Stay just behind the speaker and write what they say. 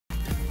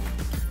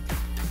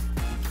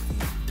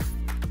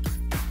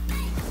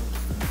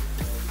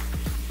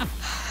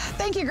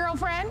Thank you,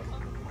 girlfriend.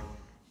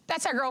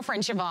 That's our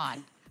girlfriend,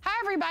 Siobhan.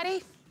 Hi,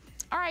 everybody.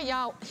 All right,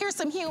 y'all, here's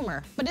some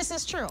humor, but this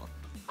is true.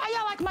 How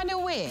y'all like my new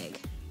wig?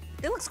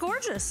 It looks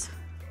gorgeous.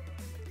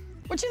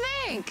 What you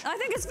think? I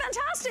think it's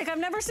fantastic. I've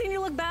never seen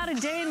you look bad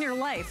a day in your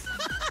life.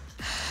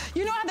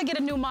 You know I have to get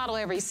a new model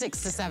every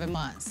 6 to 7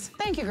 months.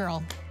 Thank you,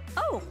 girl.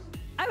 Oh,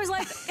 I was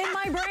like, in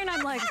my brain,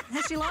 I'm like,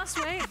 has she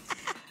lost weight?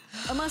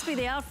 It must be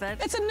the outfit.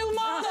 It's a new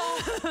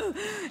model.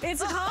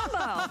 It's a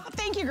combo.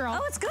 Thank you, girl.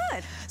 Oh, it's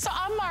good. So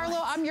I'm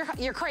Marlo, I'm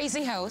your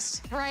crazy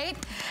host, right?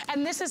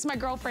 And this is my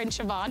girlfriend,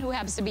 Siobhan, who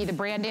happens to be the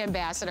brand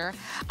ambassador.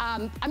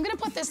 I'm gonna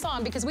put this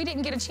on because we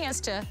didn't get a chance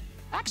to,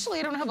 actually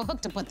I don't have a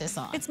hook to put this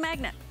on. It's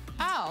magnet.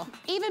 Oh,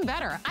 even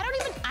better.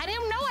 I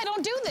didn't know I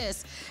don't do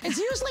this. It's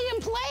usually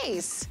in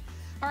place.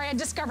 All right, I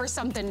discovered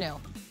something new.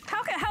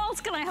 How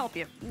else can I help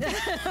you?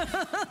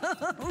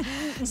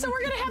 So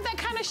we're gonna have that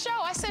kind of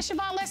show. I said,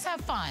 Siobhan, let's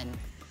have fun.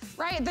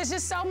 Right, there's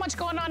just so much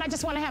going on. I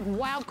just wanna have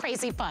wild,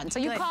 crazy fun. So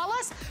you call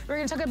us, we're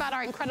gonna talk about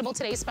our incredible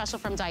Today's Special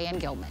from Diane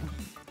Gilman.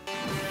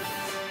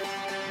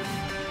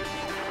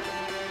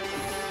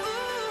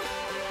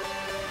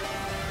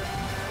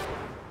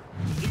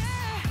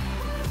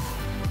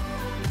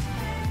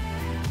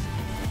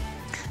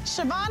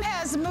 Siobhan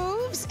has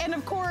moves, and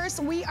of course,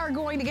 we are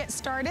going to get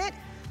started.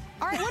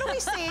 All right, what are we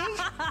seeing?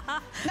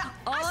 Now,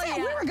 I said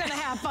we were gonna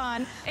have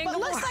fun, but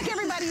looks like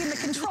everybody in the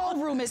control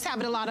room is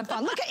having a lot of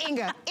fun. Look at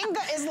Inga.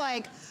 Inga is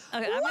like,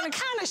 what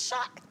kind of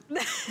shot?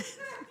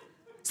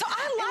 So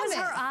I love it. It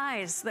was her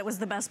eyes that was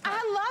the best part.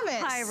 I love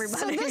it. Hi,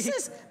 everybody.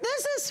 So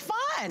this is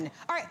fun.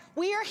 All right,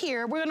 we are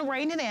here. We're gonna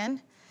rein it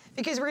in,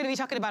 because we're gonna be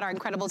talking about our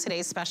incredible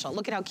Today's Special.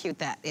 Look at how cute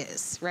that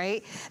is,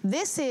 right?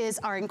 This is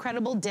our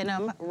incredible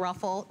denim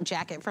ruffle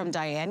jacket from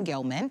Diane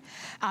Gilman.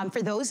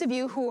 For those of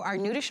you who are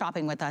new to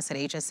shopping with us at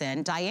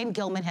HSN, Diane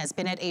Gilman has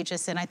been at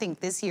HSN, I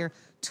think this year,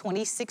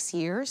 26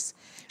 years.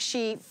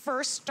 She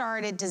first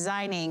started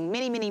designing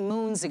many, many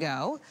moons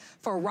ago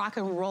for rock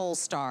and roll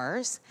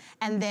stars.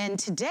 And then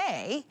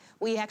today,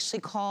 we actually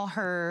call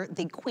her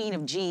the queen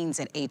of jeans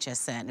at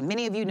HSN. And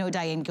many of you know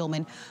Diane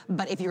Gilman,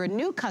 but if you're a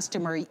new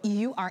customer,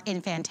 you are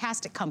in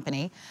fantastic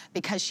company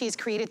because she has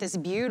created this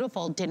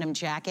beautiful denim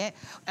jacket.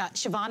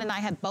 Siobhan and I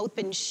have both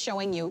been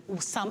showing you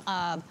some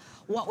of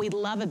what we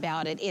love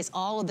about it is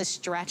all of the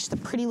stretch, the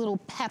pretty little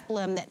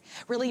peplum that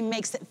really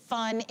makes it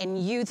fun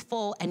and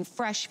youthful and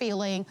fresh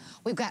feeling.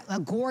 We've got a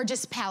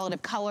gorgeous palette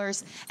of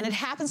colors, and it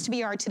happens to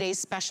be our Today's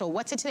Special.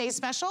 What's a Today's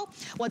Special?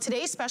 Well,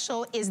 Today's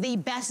Special is the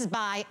best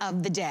buy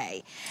of the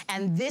day.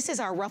 And this is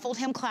our ruffled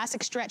hem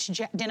classic stretch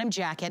denim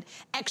jacket,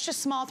 extra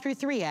small through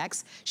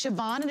 3X.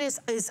 Siobhan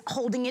is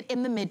holding it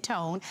in the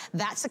mid-tone.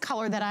 That's the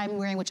color that I'm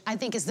wearing, which I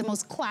think is the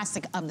most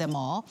classic of them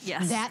all.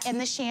 Yes. That and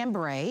the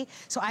chambray.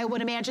 So I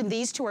would imagine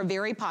these two are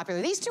very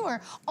popular. These two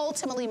are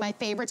ultimately my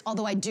favorites,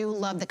 although I do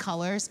love the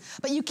colors.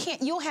 But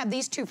you'll have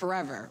these two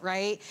forever,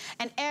 right?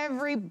 And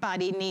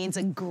everybody needs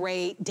a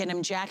great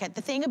denim jacket.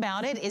 The thing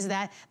about it is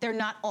that they're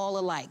not all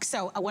alike.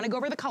 So I want to go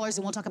over the colors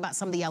and we'll talk about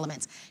some of the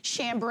elements.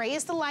 Chambray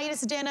is the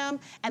lightest denim,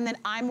 and then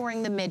I'm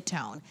wearing the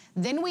mid-tone.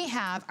 Then we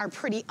have our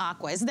pretty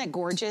aqua. Isn't that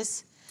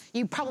gorgeous?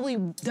 You probably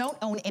don't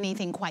own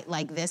anything quite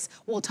like this.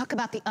 We'll talk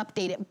about the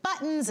updated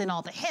buttons and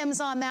all the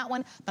hems on that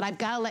one, but I've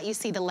got to let you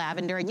see the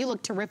lavender, and you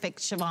look terrific,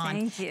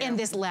 Siobhan, in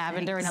this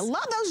lavender. Thanks. And I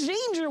love those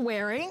jeans you're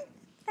wearing.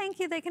 Thank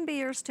you, they can be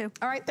yours too.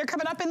 All right, they're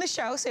coming up in the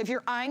show, so if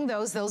you're eyeing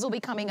those will be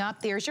coming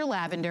up. There's your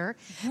lavender.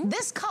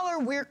 This color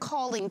we're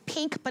calling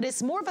pink, but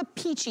it's more of a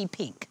peachy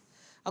pink.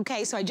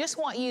 Okay, so I just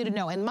want you to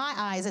know, in my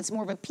eyes, it's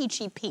more of a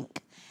peachy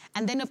pink.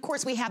 And then, of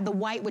course, we have the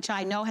white, which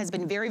I know has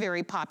been very,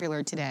 very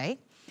popular today.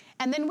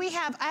 And then we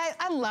have,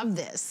 I love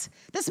this.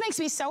 This makes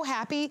me so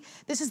happy.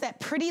 This is that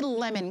pretty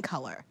lemon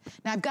color.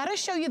 Now I've got to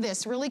show you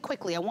this really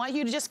quickly. I want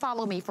you to just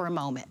follow me for a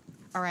moment,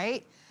 all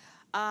right?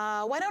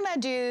 Why don't I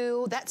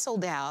do, that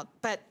sold out,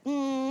 but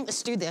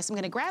let's do this. I'm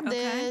gonna grab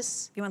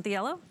this. You want the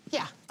yellow?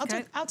 Yeah,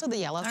 I'll do the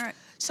yellow. All right.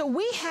 So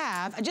we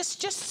have,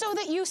 just so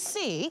that you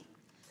see,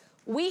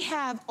 we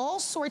have all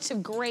sorts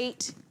of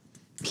great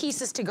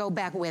pieces to go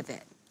back with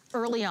it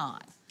early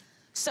on.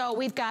 So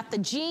we've got the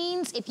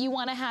jeans, if you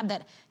wanna have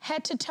that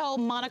head-to-toe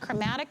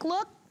monochromatic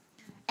look.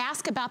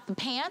 Ask about the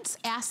pants,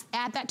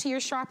 add that to your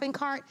shopping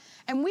cart.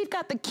 And we've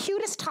got the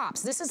cutest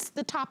tops. This is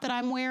the top that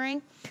I'm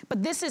wearing,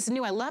 but this is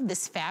new. I love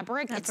this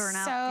fabric. It's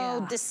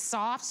so this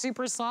soft,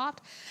 super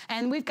soft.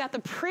 And we've got the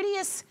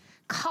prettiest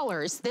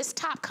colors. This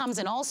top comes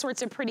in all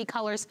sorts of pretty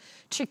colors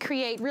to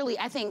create really,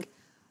 I think,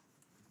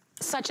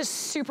 such a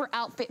super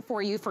outfit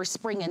for you for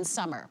spring and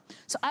summer.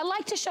 So I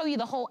like to show you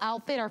the whole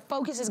outfit. Our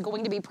focus is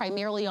going to be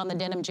primarily on the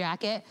denim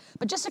jacket,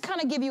 but just to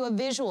kind of give you a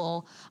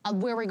visual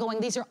of where we're going,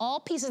 these are all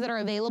pieces that are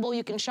available.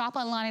 You can shop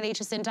online at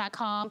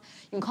hsn.com.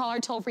 You can call our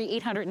toll-free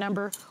 800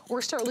 number,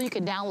 or certainly you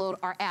can download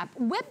our app.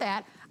 With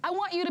that, I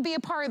want you to be a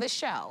part of the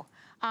show.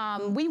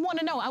 We want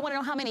to know, I want to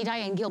know how many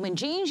Diane Gilman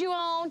jeans you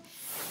own.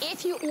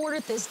 If you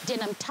ordered this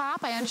denim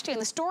top, I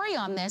understand the story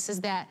on this is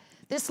that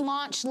This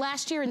launched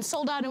last year and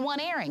sold out in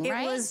one airing,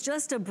 right? It was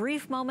just a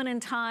brief moment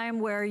in time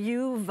where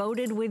you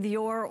voted with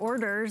your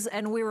orders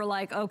and we were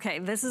like, okay,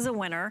 this is a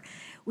winner.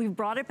 We've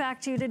brought it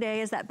back to you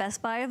today as that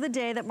Best Buy of the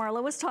Day that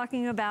Marla was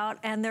talking about,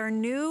 and there are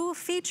new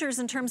features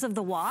in terms of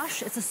the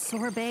wash. It's a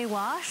sorbet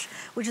wash,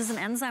 which is an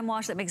enzyme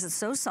wash that makes it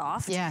so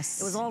soft.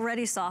 Yes. It was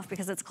already soft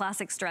because it's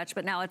classic stretch,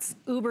 but now it's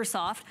uber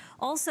soft.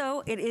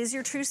 Also, it is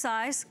your true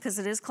size because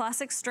it is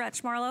classic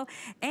stretch, Marlo,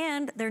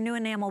 and their new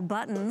enamel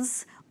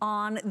buttons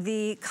on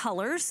the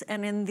colors,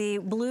 and in the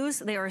blues,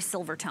 they are a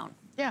silver tone.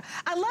 Yeah,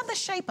 I love the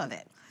shape of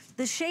it.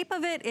 The shape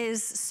of it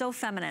is so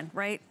feminine,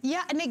 right?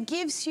 Yeah, and it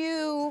gives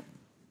you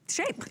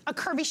shape. A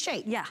curvy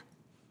shape. Yeah.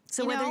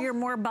 So whether you're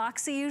more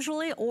boxy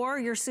usually or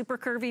you're super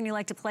curvy and you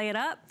like to play it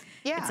up,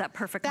 it's that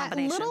perfect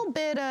combination. That little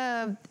bit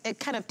of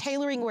kind of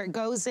tailoring where it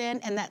goes in,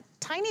 and that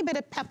tiny bit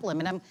of peplum,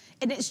 and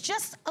it's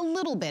just a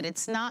little bit.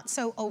 It's not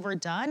so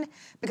overdone,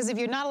 because if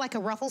you're not like a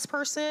ruffles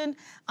person,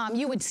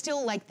 you would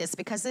still like this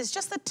because there's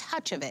just a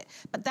touch of it.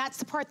 But that's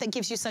the part that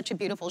gives you such a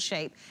beautiful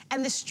shape.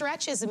 And the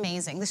stretch is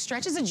amazing. The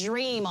stretch is a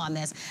dream on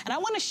this. And I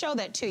want to show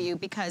that to you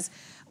because,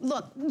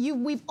 look,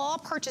 we've all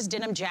purchased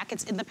denim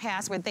jackets in the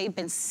past where they've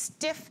been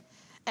stiff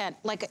and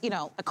like,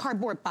 a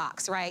cardboard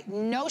box, right?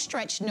 No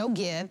stretch, no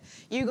give.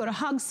 You go to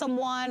hug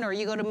someone or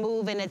you go to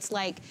move and it's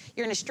like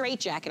you're in a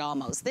straitjacket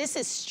almost. This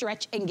is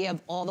stretch and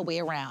give all the way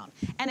around.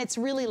 And it's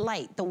really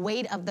light. The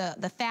weight of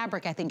the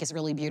fabric, I think, is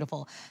really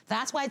beautiful.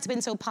 That's why it's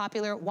been so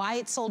popular, why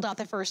it sold out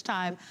the first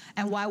time,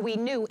 and why we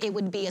knew it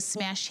would be a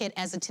smash hit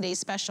as a today's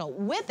special.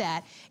 With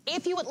that,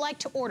 if you would like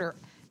to order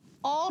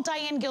all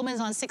Diane Gilman's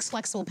on 6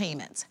 flexible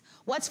payments.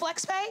 What's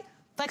FlexPay?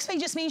 FlexPay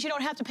just means you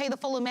don't have to pay the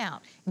full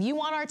amount. If you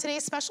want our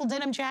today's special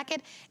denim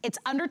jacket, it's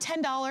under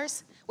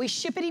 $10. We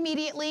ship it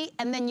immediately,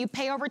 and then you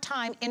pay over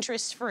time,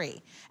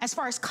 interest-free. As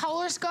far as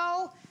colors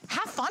go,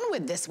 have fun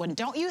with this one.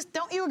 Don't you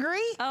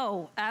agree?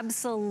 Oh,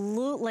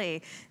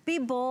 absolutely. Be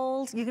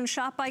bold. You can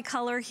shop by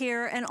color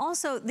here. And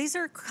also, these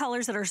are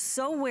colors that are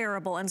so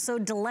wearable and so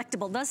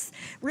delectable. That's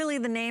really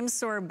the name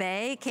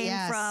sorbet came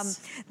from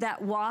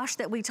that wash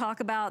that we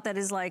talk about that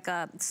is like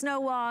a snow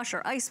wash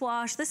or ice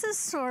wash. This is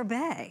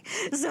sorbet.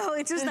 So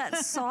it's just that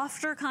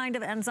softer kind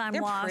of enzyme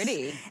wash. They're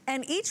pretty.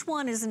 And each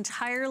one is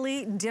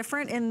entirely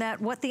different in that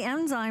what the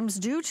enzymes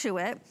do to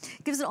it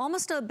gives it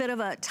almost a bit of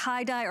a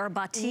tie-dye or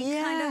batik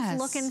kind of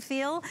look and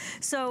feel.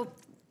 So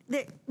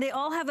they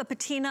all have a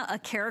patina, a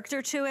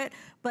character to it,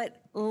 but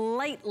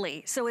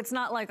lightly. So it's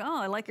not like,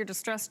 oh, I like your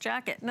distressed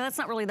jacket. No, that's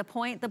not really the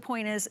point. The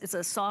point is it's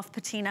a soft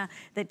patina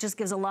that just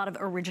gives a lot of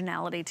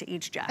originality to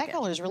each jacket. That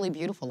color is really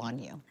beautiful on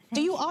you.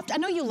 Do you often, I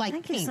know you like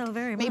pink. Thank you so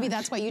very much. Maybe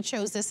that's why you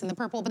chose this in the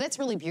purple, but it's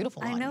really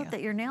beautiful on you. I note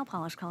that your nail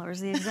polish color is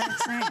the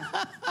exact same.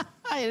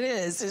 It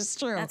is, it's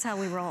true. That's how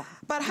we roll.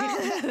 But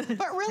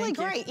really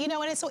great. And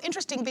it's so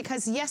interesting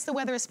because yes, the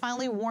weather is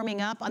finally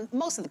warming up on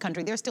most of the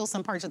country. There's still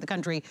some parts of the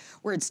country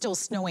where it's still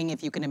snowing,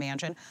 if you can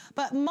imagine.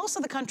 But most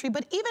of the country,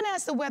 but even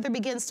as the weather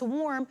begins to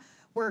warm,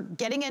 we're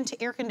getting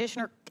into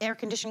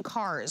air-conditioned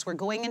cars. We're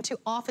going into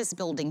office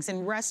buildings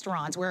and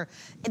restaurants where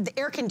the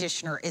air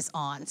conditioner is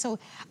on. So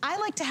I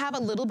like to have a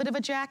little bit of a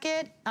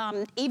jacket,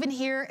 even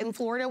here in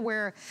Florida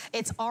where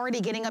it's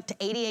already getting up to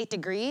 88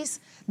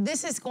 degrees.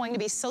 This is going to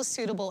be so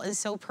suitable and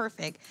so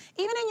perfect,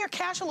 even in your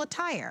casual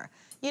attire.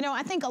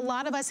 I think a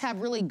lot of us have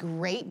really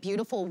great,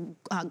 beautiful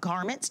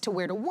garments to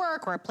wear to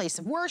work or a place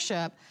of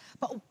worship,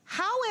 but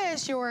how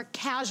is your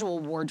casual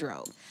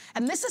wardrobe?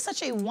 And this is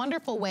such a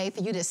wonderful way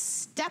for you to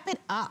step it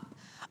up,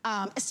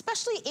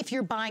 especially if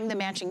you're buying the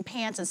matching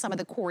pants and some of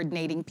the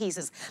coordinating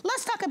pieces.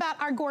 Let's talk about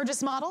our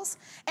gorgeous models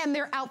and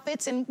their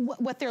outfits and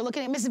what they're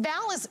looking at. Miss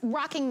Val is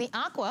rocking the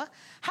aqua.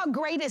 How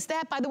great is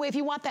that? By the way, if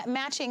you want that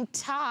matching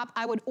top,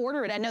 I would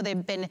order it. I know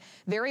they've been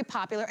very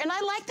popular. And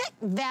I like that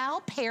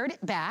Val paired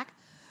it back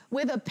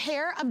with a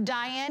pair of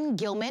Diane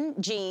Gilman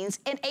jeans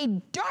and a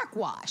dark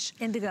wash.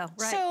 Indigo,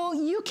 right. So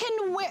you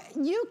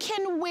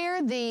can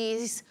wear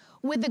these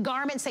with the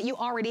garments that you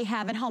already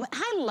have at home.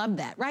 I love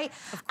that, right?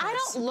 I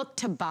don't look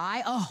to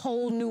buy a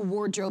whole new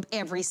wardrobe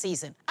every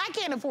season. I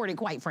can't afford it,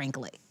 quite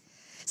frankly.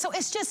 So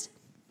it's just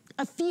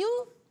a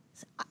few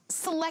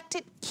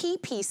selected key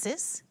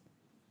pieces.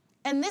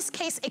 In this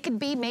case, it could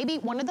be maybe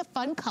one of the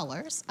fun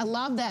colors. I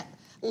love that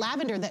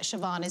lavender that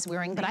Siobhan is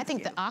wearing, but I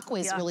think the aqua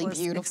is really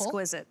beautiful.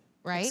 Exquisite.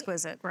 Right?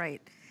 Exquisite, right.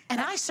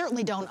 And I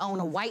certainly don't own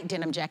a white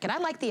denim jacket. I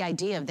like the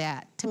idea of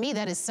that. To me,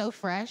 that is so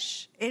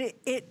fresh.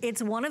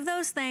 It's one of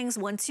those things,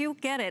 once you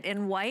get it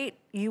in white,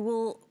 you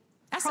will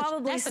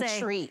probably say— That's a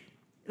treat.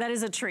 That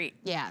is a treat.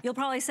 Yeah. You'll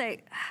probably say,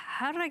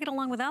 how did I get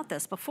along without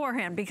this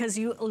beforehand? Because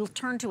you'll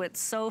turn to it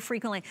so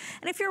frequently.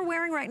 And if you're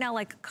wearing right now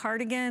like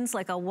cardigans,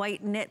 like a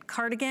white knit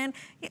cardigan,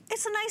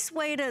 it's a nice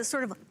way to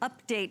sort of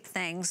update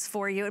things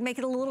for you and make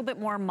it a little bit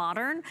more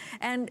modern.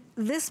 And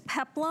this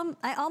peplum,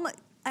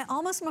 I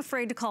almost am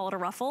afraid to call it a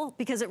ruffle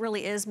because it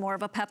really is more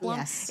of a peplum.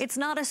 Yes. It's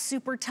not a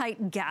super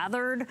tight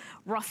gathered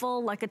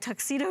ruffle like a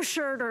tuxedo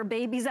shirt or a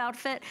baby's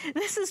outfit.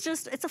 This is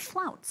just, it's a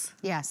flounce.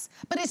 Yes,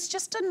 but it's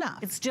just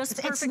enough. It's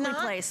just perfectly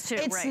placed too,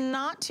 It's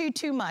not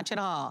too much at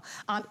all.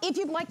 If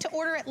you'd like to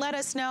order it, let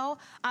us know.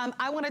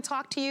 I want to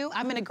talk to you.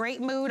 I'm in a great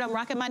mood. I'm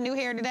rocking my new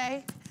hair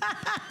today.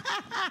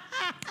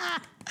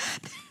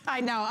 I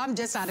know, I'm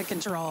just out of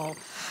control.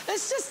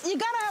 It's just, you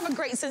gotta have a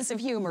great sense of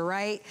humor,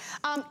 right?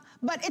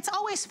 But it's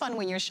always fun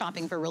when you're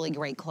shopping for really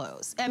great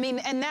clothes. I mean,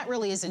 and that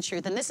really is the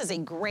truth. And this is a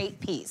great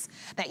piece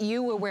that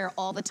you will wear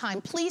all the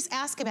time. Please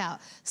ask about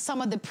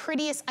some of the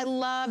prettiest, I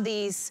love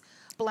these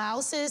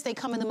blouses. They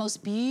come in the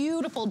most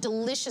beautiful,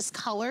 delicious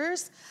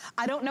colors.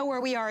 I don't know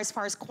where we are as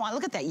far as quantity.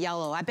 Look at that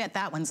yellow. I bet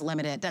that one's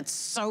limited. That's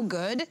so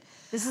good.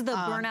 This is the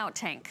burnout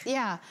tank.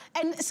 Yeah,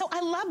 and so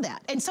I love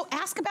that. And so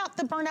ask about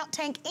the burnout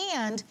tank,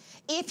 and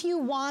if you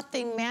want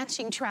the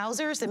matching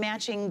trousers, the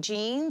matching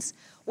jeans,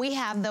 we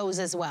have those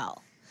as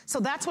well. So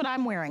that's what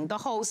I'm wearing, the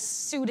whole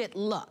suited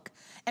look.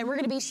 And we're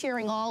gonna be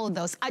sharing all of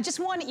those. I just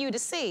wanted you to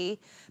see,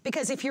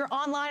 because if you're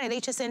online at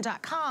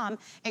hsn.com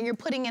and you're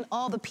putting in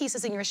all the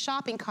pieces in your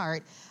shopping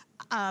cart,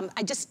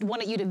 I just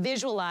wanted you to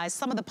visualize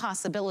some of the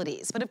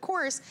possibilities. But of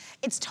course,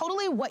 it's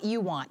totally what you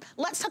want.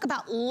 Let's talk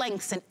about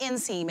lengths and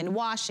inseam and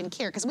wash and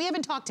care, because we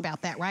haven't talked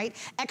about that, right?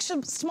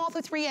 Extra small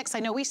through 3X,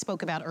 I know we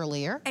spoke about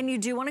earlier. And you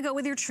do want to go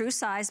with your true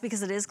size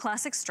because it is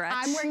classic stretch.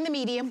 I'm wearing the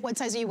medium. What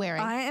size are you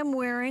wearing? I am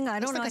wearing,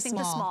 I don't know, I think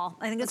the small.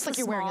 I think it's like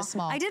you're wearing a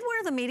small. I did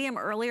wear the medium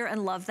earlier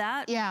and love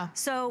that. Yeah.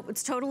 So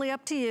it's totally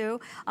up to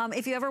you.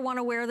 If you ever want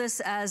to wear this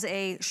as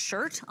a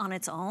shirt on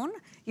its own,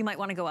 you might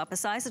want to go up a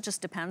size. It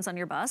just depends on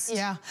your bust.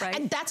 Yeah. Right.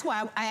 And that's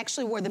why I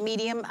actually wore the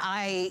medium.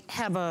 I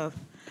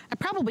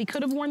probably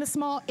could have worn the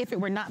small if it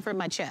were not for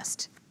my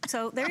chest.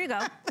 So there you go,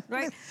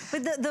 right?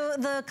 But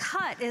the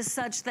cut is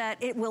such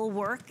that it will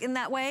work in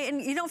that way,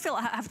 and you don't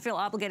have to feel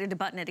obligated to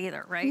button it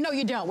either, right? No,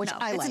 you don't, which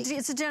I like.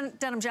 It's a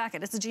denim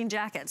jacket. It's a jean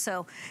jacket,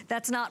 so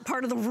that's not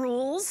part of the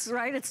rules,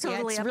 right? It's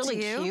totally up to you.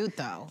 It's really cute,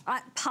 though.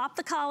 Pop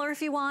the collar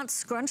if you want,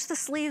 scrunch the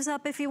sleeves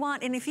up if you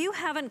want, and if you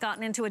haven't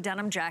gotten into a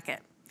denim jacket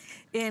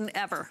in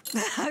ever,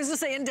 I was gonna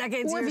say in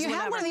decades, or if years, you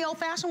have whatever. one of the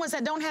old-fashioned ones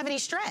that don't have any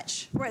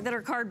stretch. Right, that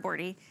are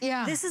cardboardy.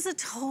 Yeah. This is a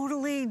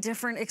totally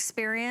different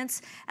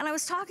experience. And I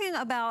was talking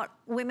about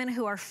women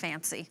who are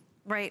fancy,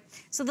 right?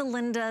 So the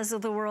Lindas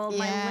of the world,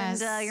 my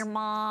Linda, your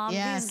mom,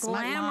 these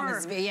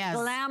glamour,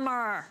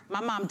 glamour.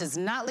 My mom does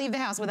not leave the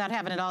house without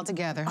having it all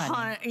together,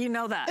 honey. You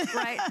know that,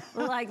 right?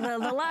 Like the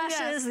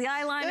lashes, the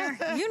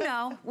eyeliner, you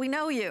know, we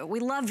know you, we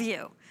love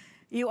you.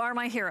 You are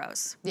my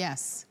heroes.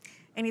 Yes.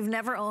 And you've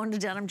never owned a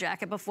denim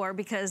jacket before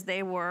because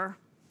they were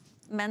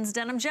men's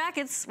denim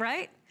jackets,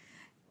 right?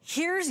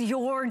 Here's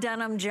your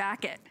denim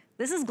jacket.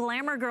 This is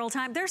glamour girl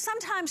time. There's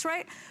sometimes,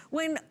 right,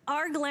 when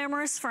our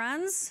glamorous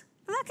friends,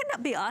 that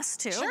can be us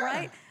too,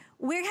 right?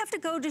 We have to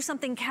go do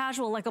something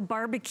casual like a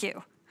barbecue.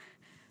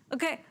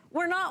 Okay,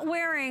 we're not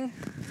wearing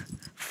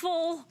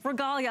full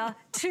regalia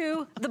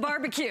to the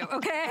barbecue,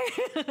 okay?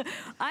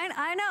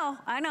 I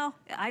know.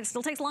 It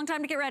still takes a long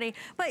time to get ready,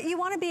 but you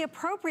wanna be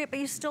appropriate, but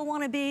you still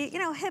wanna be, you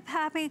know, hip,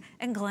 happy,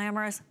 and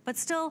glamorous, but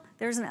still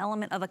there's an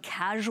element of a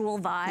casual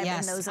vibe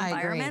in those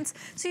environments.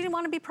 So you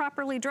wanna be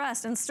properly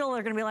dressed, and still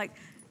they're gonna be like,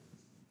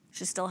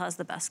 she still has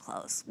the best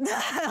clothes.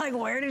 Like,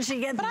 where did she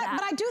get that?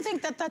 But I do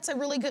think that that's a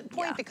really good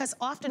point, because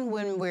often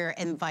when we're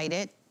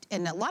invited,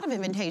 and a lot of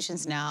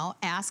invitations now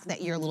ask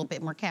that you're a little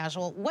bit more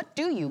casual. What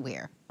do you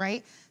wear,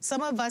 right?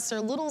 Some of us are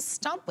a little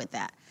stumped with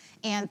that.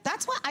 And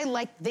that's why I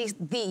like these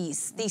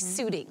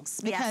suitings,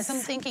 because I'm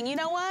thinking, you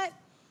know what?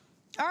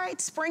 All right,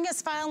 spring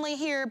is finally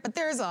here, but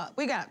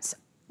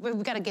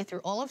we've got to get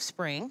through all of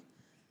spring,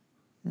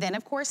 then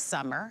of course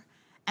summer,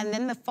 and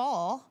then the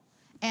fall.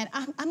 And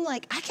I'm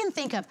like, I can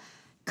think of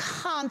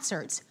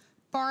concerts,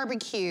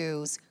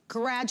 barbecues,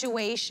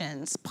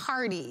 graduations,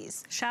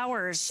 parties.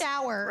 Showers,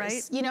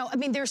 right? You know, I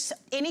mean, there's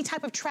any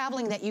type of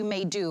traveling that you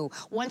may do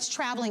once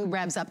traveling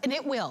revs up, and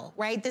it will,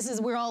 right?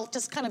 We're all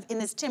just kind of in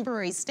this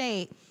temporary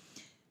state.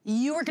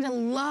 You are gonna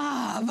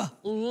love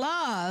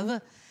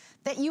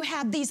that you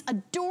have these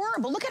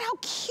adorable, look at how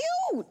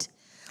cute,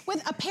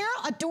 with a pair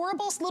of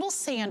adorable little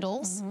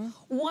sandals,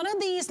 one of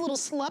these little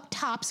slub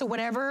tops or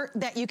whatever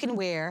that you can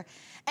wear,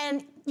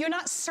 and you're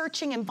not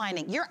searching and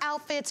finding. Your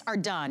outfits are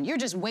done. You're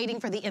just waiting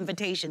for the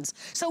invitations.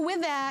 So with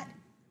that,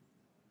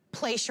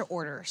 place your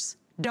orders.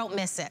 Don't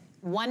miss it.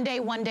 One day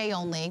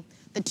only.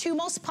 The two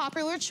most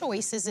popular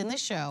choices in the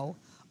show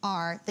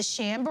are the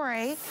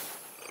chambray,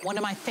 one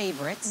of my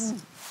favorites,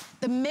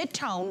 the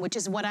mid-tone, which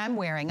is what I'm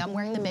wearing. I'm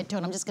wearing the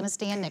mid-tone. I'm just gonna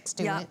stand next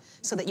to it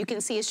so that you can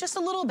see it's just a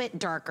little bit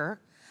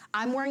darker.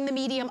 I'm wearing the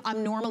medium.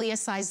 I'm normally a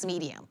size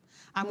medium.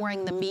 I'm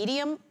wearing the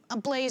medium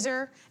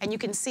blazer, and you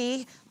can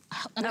see,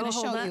 I'm gonna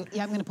show you.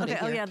 Yeah, I'm gonna put it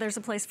here. Oh yeah, there's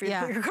a place for you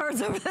to put your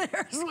cards over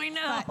there, as we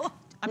know. But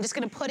I'm just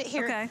gonna put it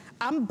here. Okay.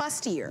 I'm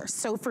bustier,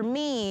 so for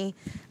me,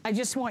 I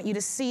just want you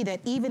to see that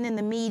even in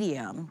the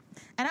medium,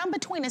 and I'm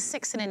between a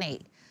 6 and an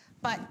 8,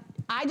 but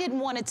I didn't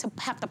want it to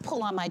have to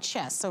pull on my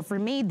chest. So for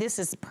me, this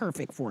is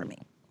perfect for me,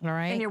 all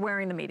right? And you're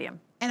wearing the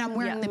medium. And I'm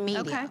wearing the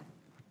medium. Okay.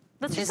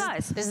 That's your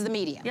size. This is the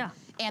medium. Yeah.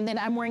 And then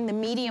I'm wearing the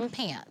medium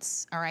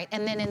pants, all right?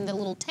 And then in the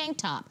little tank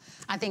top,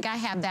 I think I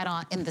have that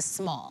on in the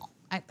small.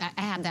 I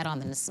have that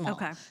on in the small.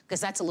 Okay.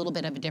 Because that's a little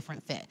bit of a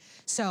different fit.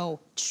 So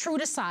true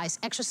to size,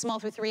 extra small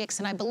through 3X,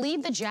 and I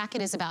believe the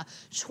jacket is about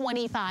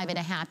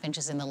 25.5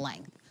 inches in the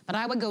length. But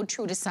I would go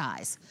true to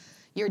size.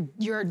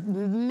 Your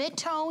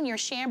mid-tone, your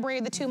chambray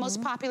are the two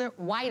most popular.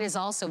 White is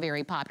also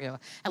very popular.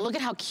 And look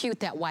at how cute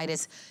that white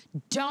is.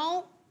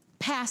 Don't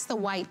pass the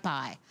white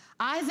by.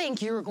 I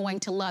think you're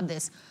going to love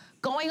this.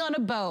 Going on a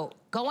boat,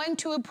 going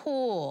to a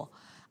pool,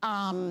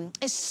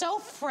 it's so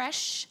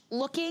fresh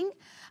looking.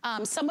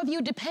 Some of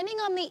you, depending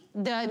on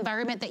the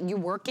environment that you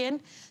work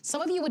in,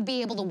 some of you would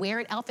be able to wear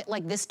an outfit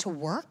like this to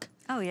work.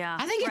 Oh yeah,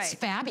 I think it's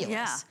fabulous.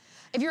 Yeah.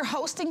 If you're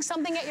hosting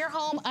something at your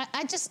home,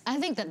 I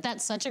think that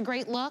that's such a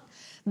great look.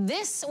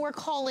 This we're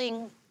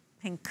calling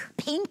pink.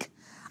 Pink.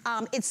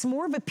 It's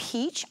more of a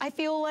peach, I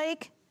feel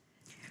like.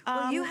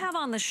 Well, you have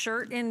on the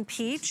shirt in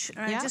peach,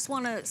 and I just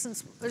want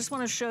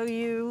to show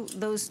you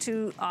those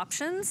two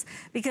options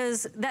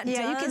because that does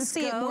you can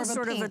see go it more of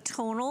sort a of a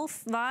tonal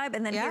vibe,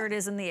 and then here it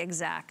is in the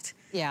exact.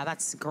 Yeah,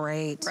 that's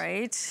great.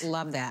 Right?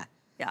 Love that.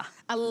 Yeah.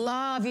 I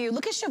love you.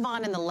 Look at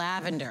Siobhan in the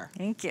lavender.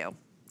 Thank you.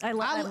 I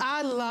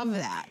love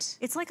that.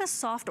 It's like a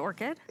soft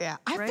orchid. Yeah.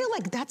 I feel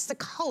like that's the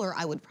color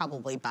I would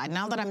probably buy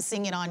now that I'm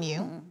seeing it on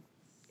you.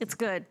 It's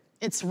good.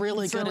 It's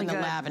really good in the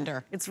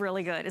lavender. It's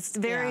really good. It's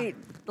very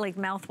like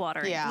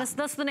mouth-watering. Yeah.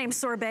 That's the name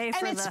sorbet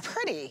for and it's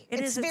pretty.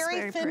 It's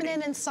very feminine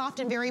pretty. and soft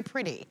and very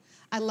pretty.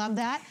 I love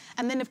that.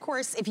 And then of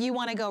course, if you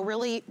want to go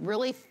really,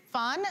 really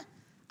fun,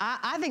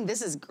 I think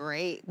this is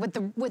great. With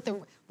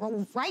the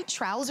right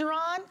trouser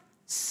on,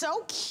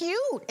 so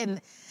cute. And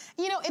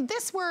you know, if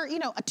this were, you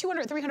know, a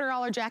 $200,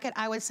 $300 jacket,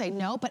 I would say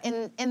no. But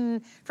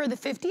for the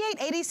 $58,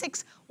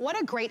 $86, what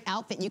a great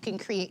outfit you can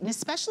create. And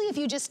especially if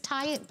you just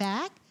tie it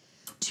back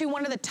to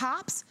one of the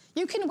tops,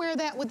 you can wear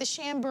that with the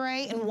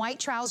chambray and white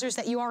trousers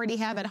that you already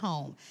have at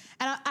home.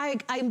 And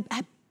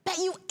I bet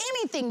you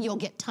anything you'll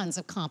get tons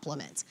of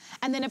compliments.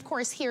 And then of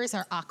course, here's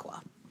our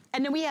aqua.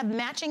 And then we have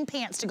matching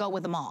pants to go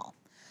with them all.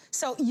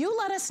 So you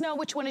let us know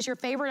which one is your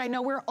favorite. I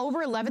know we're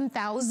over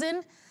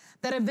 11,000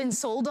 that have been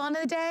sold on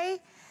a day.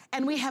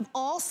 And we have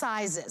all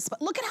sizes.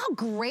 But look at how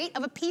great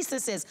of a piece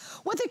this is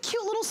with a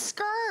cute little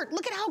skirt.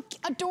 Look at how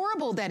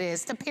adorable that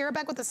is to pair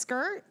back with a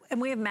skirt. And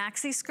we have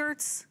maxi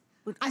skirts.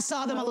 I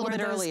saw them a little bit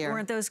earlier.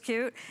 Weren't those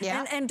cute?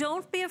 Yeah. And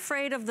don't be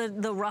afraid of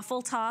the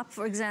ruffle top,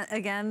 for example,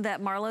 again,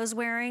 that Marlo's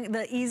wearing.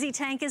 The Easy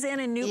Tank is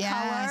in new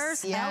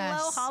colors. Yes.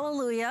 Hello,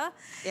 hallelujah.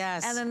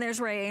 Yes. And then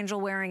there's Ray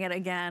Angel wearing it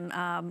again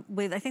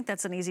with, I think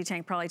that's an Easy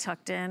Tank probably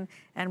tucked in,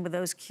 and with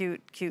those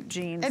cute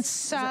jeans. It's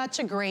such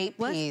a great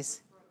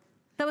piece.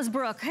 That was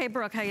Brooke. Hey,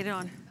 Brooke, how you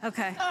doing?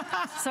 Okay.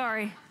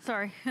 Sorry.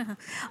 Okay.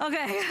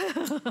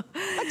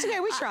 That's okay,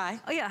 we try.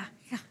 Oh, yeah.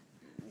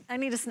 I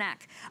need a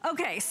snack.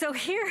 Okay, so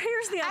here's the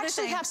other thing. I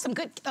actually have some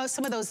good,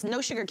 some of those no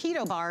sugar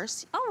keto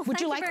bars. Oh,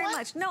 would you like very one?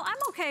 Much. No, I'm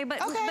okay, but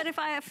if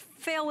I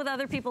fail with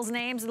other people's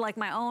names, like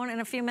my own, in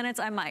a few minutes,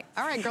 I might.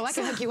 All right, girl, I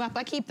can hook you up.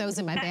 I keep those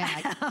in my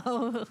bag.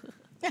 No,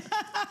 we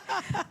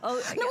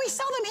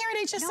sell them here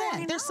at HSN.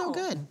 No, they're so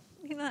good.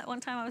 You know that one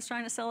time I was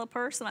trying to sell a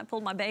purse and I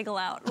pulled my bagel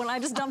out. When I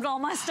just dumped all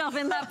my stuff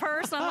in that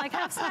purse, I'm like,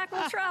 have snack,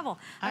 we'll travel.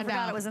 I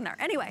forgot it was in there.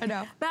 Anyway,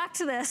 back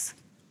to this.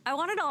 I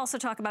wanted to also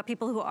talk about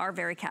people who are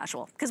very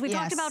casual, because we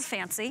talked about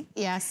fancy.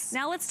 Yes.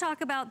 Now let's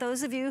talk about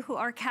those of you who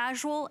are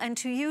casual, and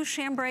to you,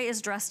 chambray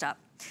is dressed up,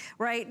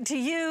 right? To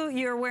you,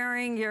 you're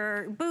wearing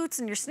your boots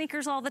and your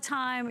sneakers all the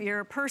time,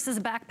 your purse is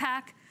a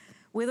backpack,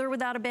 with or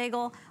without a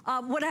bagel,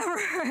 whatever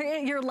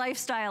your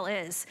lifestyle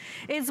is.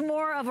 It's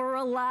more of a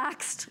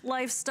relaxed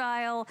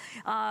lifestyle.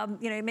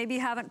 You know, maybe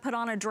you haven't put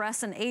on a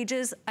dress in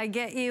ages. I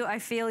get you, I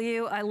feel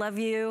you, I love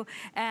you.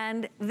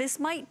 And this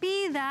might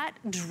be that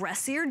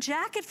dressier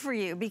jacket for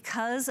you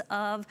because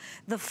of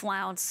the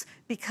flounce,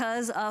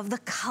 because of the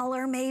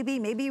color maybe.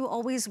 Maybe you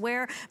always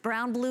wear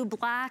brown, blue,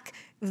 black.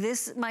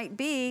 This might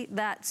be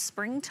that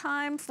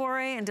springtime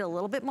foray into a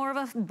little bit more of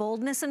a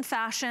boldness in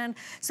fashion.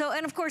 So,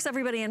 and of course,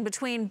 everybody in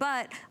between,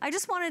 but I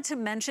just wanted to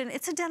mention,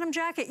 it's a denim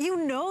jacket.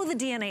 You know the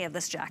DNA of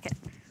this jacket,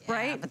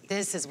 right? But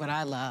this is what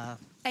I love.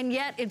 And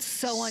yet it's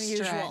so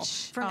unusual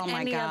from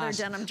any other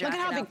denim jacket.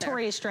 Look at how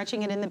Victoria's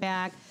stretching it in the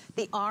back.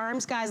 The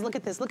arms, guys, look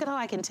at this. Look at how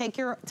I can take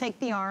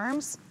the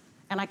arms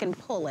and I can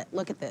pull it.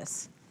 Look at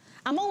this.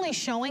 I'm only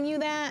showing you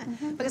that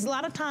because a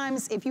lot of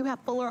times if you have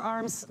fuller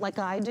arms like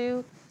I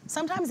do,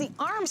 sometimes the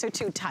arms are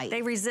too tight.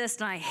 They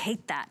resist, and I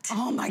hate that.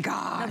 Oh my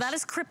gosh. Now that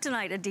is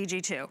kryptonite at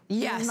DG2.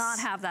 Yes. You will not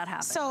have that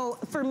happen. So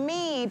for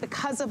me,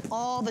 because of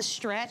all the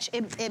stretch,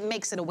 it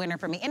makes it a winner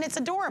for me. And it's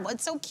adorable,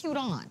 it's so cute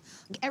on.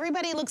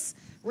 Everybody looks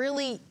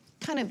really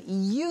kind of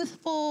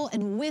youthful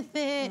and with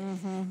it,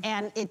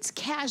 and it's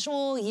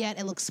casual, yet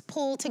it looks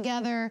pulled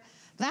together.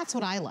 That's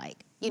what I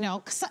like. You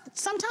know,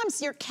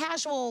 sometimes your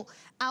casual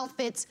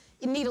outfits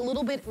need a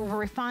little bit of a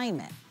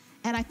refinement.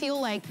 And I feel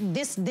like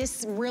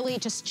this really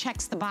just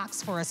checks the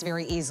box for us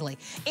very easily.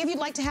 If you'd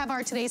like to have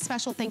our today's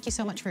special, thank you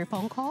so much for your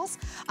phone calls.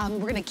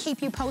 We're gonna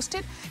keep you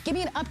posted. Give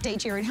me an update,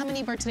 Jared. How many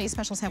of our today's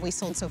specials have we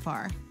sold so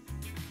far?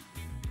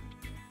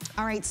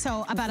 All right,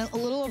 so about a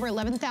little over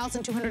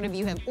 11,200 of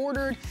you have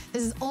ordered.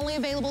 This is only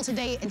available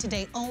today and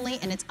today only,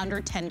 and it's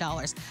under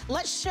 $10.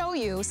 Let's show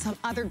you some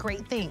other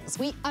great things.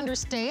 We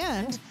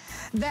understand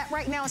that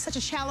right now is such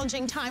a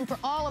challenging time for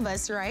all of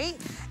us, right?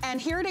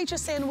 And here at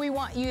HSN, we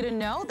want you to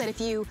know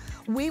that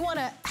we want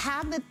to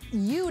have the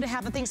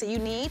things that you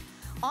need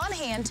on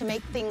hand to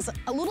make things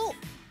a little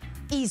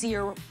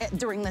easier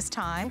during this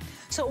time.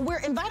 So we're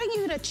inviting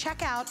you to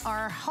check out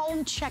our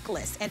home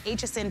checklist at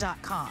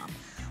hsn.com.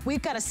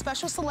 We've got a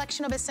special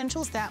selection of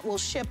essentials that will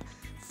ship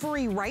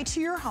free right to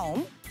your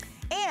home,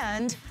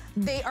 and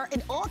they are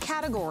in all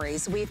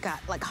categories. We've got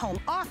like home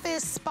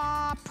office,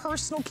 spa,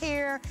 personal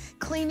care,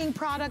 cleaning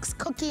products,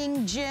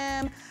 cooking,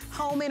 gym,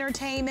 home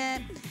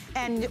entertainment,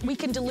 and we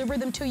can deliver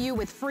them to you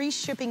with free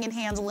shipping and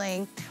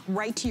handling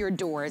right to your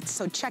door.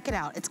 So check it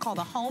out. It's called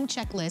the Home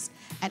Checklist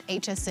at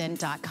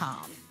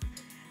hsn.com.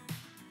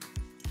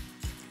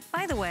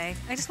 By the way,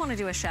 I just want to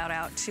do a shout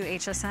out to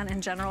HSN in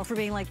general for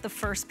being like the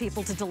first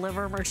people to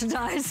deliver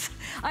merchandise.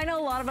 I know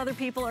a lot of other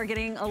people are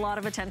getting a lot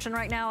of attention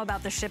right now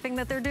about the shipping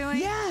that they're doing.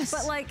 Yes.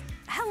 But like,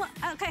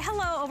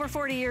 hello, over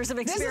 40 years of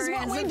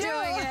experience of doing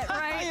it,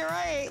 right? You're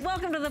right.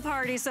 Welcome to the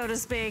party, so to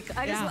speak.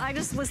 I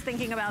just was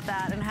thinking about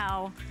that and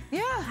how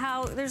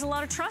there's a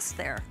lot of trust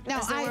there.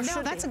 No,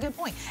 that's a good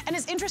point. And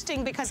it's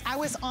interesting because I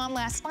was on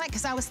last night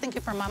because I was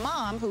thinking for my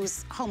mom,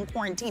 who's home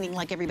quarantining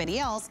like everybody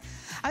else.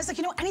 I was like,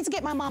 you know, I need to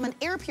get my mom an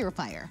air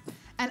purifier.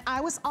 And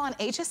I was on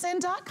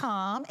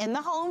hsn.com in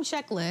the home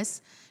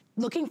checklist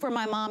looking for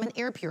my mom an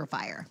air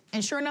purifier.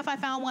 And sure enough, I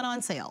found one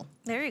on sale.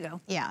 There you go.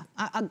 Yeah,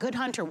 a good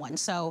hunter one.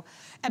 So,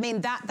 I mean,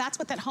 that's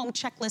what that home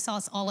checklist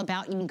is all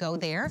about. You can go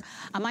there.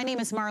 My name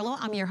is Marlo.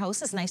 I'm your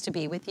host. It's nice to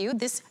be with you.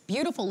 This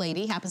beautiful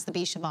lady happens to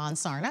be Siobhan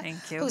Sarna.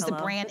 Thank you. Who's the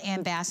brand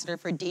ambassador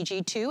for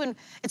DG2. And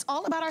it's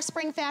all about our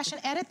spring fashion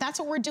edit. That's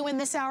what we're doing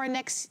this hour,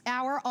 next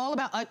hour, all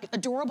about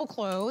adorable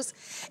clothes.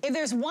 If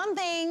there's one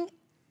thing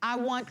I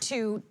want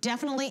to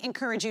definitely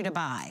encourage you to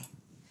buy,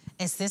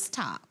 it's this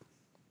top.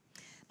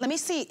 Let me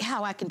see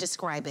how I can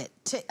describe it.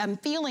 I'm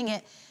feeling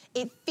it.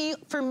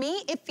 For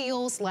me, it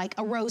feels like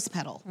a rose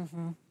petal.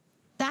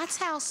 That's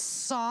how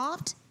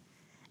soft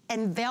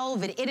and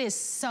velvet. It is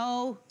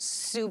so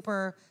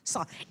super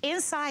soft,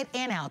 inside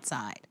and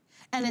outside.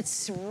 And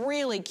it's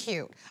really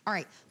cute. All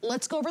right,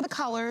 let's go over the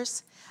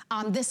colors.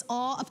 This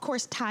all, of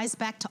course, ties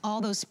back to all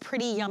those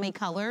pretty yummy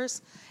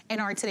colors in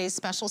our today's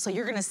special. So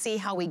you're gonna see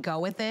how we go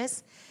with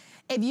this.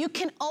 If you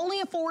can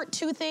only afford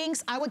two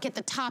things, I would get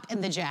the top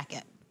and the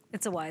jacket.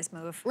 It's a wise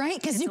move. Right,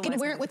 because you can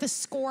wear it with a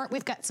skirt.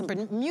 We've got some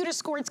Bermuda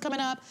skirts coming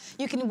up.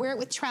 You can wear it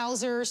with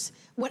trousers,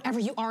 whatever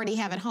you already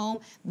have at home.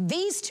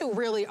 These two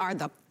really are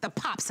the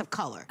pops of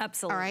color.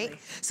 Absolutely. All right,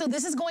 so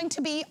this is going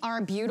to be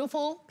our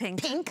beautiful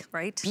pink.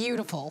 Right.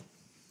 Beautiful.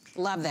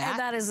 Love that. And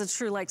that is a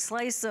true like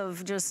slice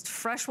of just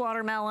fresh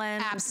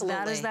watermelon. Absolutely.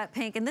 That is that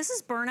pink. And this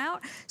is burnout.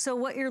 So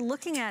what you're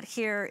looking at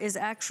here is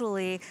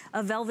actually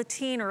a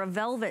velveteen or a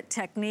velvet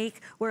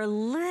technique where a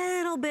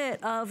little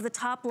bit of the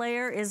top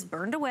layer is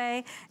burned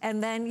away,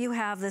 and then you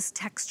have this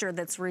texture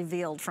that's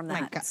revealed from that. My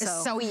God,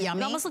 it's so yummy.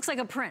 It almost looks like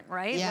a print,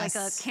 right? Yes.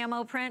 Like a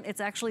camo print.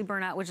 It's actually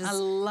burnout, which is I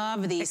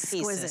love these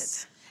exquisite.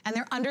 pieces. And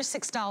they're under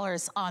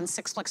 $6 on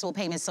 6 flexible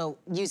payments, so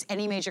use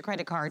any major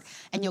credit card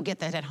and you'll get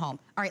that at home.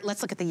 All right,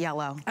 let's look at the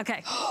yellow.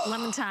 Okay,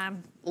 lemon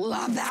time.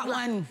 Love that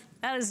one.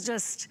 That is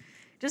just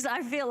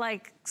I feel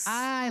like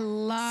I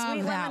love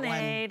sweet that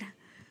lemonade,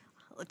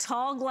 a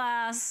tall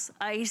glass,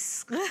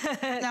 ice.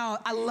 No,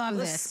 I love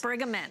this. A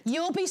sprig of mint.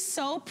 You'll be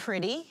so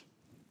pretty.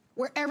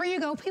 Wherever you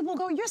go, people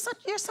go,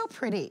 you're so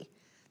pretty.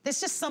 There's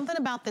just something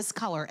about this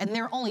color, and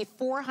there are only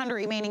 400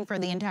 remaining for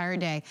the entire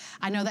day.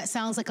 I know that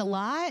sounds like a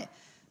lot,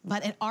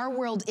 but in our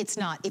world, it's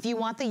not. If you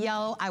want the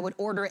yellow, I would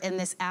order it in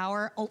this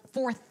hour.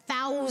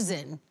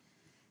 4,000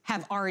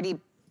 have already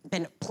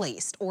been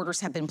placed. Orders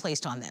have been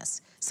placed on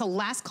this. So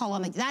last call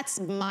on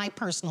that's my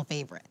personal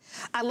favorite.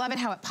 I love it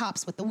how it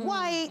pops with the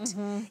white.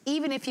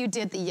 Even if you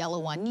did the yellow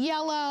one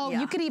yellow,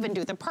 you could even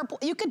do the purple.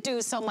 You could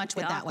do so much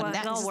with that one.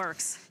 That all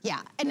works.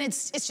 Yeah, and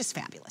it's just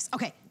fabulous.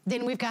 Okay,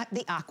 then we've got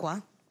the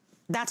aqua.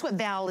 That's what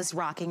Val is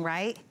rocking,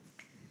 right?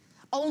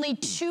 Only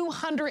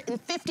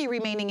 250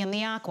 remaining in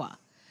the aqua.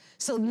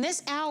 So in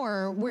this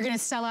hour, we're gonna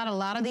sell out a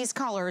lot of these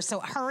colors, so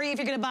hurry if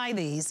you're gonna buy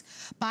these.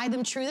 Buy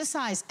them true to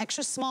size,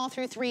 extra small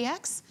through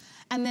 3X.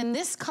 And then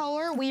this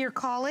color we are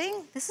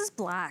calling? This is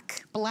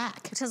black.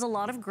 Black. Which has a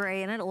lot of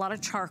gray in it, a lot of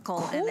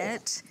charcoal in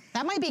it.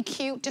 That might be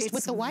cute just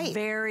with the white. It's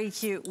very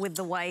cute with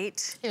the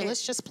white. Here,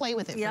 let's just play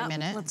with it for a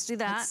minute. Let's do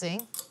that. Let's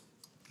see.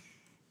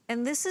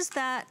 And this is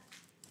that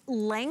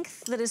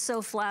length that is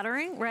so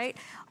flattering, right?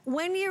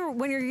 When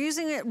you're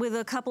using it with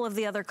a couple of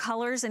the other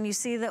colors and you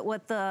see that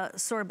what the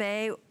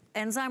sorbet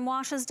enzyme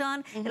wash has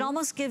done, it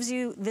almost gives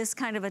you this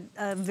kind of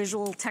a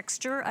visual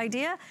texture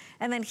idea.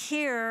 And then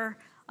here,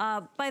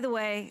 by the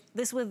way,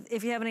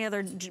 if you have any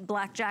other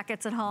black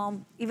jackets at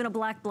home, even a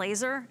black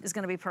blazer is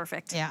gonna be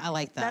perfect. Yeah, I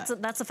like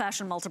that. That's a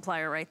fashion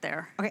multiplier right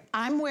there. Okay,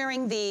 I'm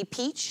wearing the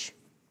peach.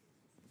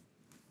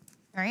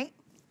 All right,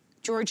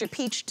 Georgia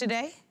peach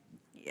today.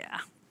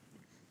 Yeah.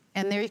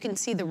 And there you can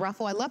see the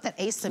ruffle. I love that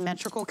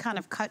asymmetrical kind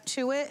of cut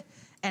to it.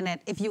 And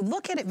if you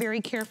look at it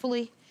very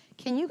carefully,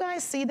 can you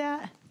guys see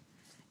that?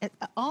 It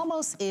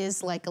almost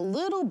is like a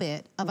little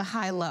bit of a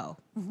high-low.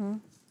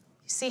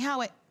 See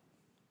how it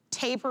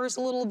tapers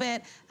a little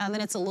bit, and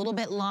then it's a little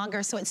bit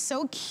longer, so it's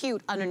so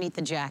cute underneath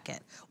the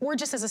jacket, or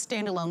just as a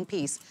standalone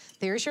piece.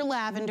 There's your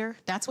lavender.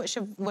 That's what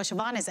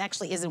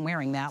Siobhan isn't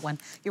wearing that one.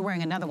 You're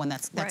wearing another one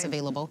that's right.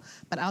 Available.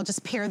 But I'll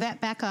just pair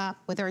that back up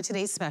with our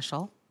today's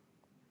special.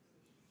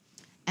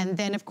 And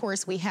then, of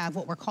course, we have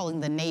what we're calling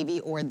the navy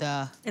or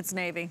the... It's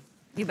navy.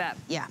 You bet.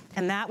 Yeah,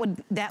 and that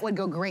would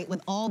go great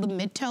with all the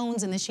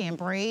mid-tones and the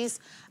chambrays.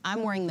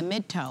 I'm wearing the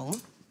mid-tone,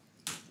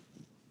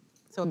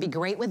 so it'd be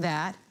great with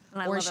that.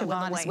 Or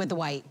Siobhan is with the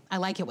white. I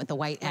like it with the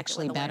white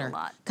actually better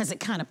because it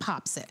kind of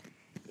pops it.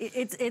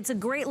 It's a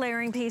great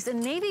layering piece, and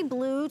navy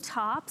blue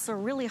tops are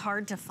really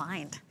hard to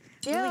find.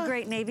 Yeah. Really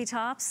great navy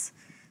tops.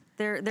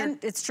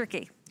 It's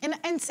tricky.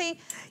 And see,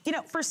 you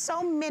know, for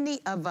so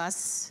many of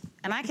us,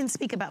 and I can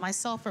speak about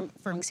myself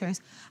from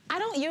experience, I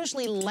don't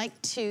usually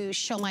like to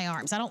show my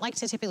arms. I don't like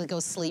to typically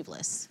go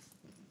sleeveless,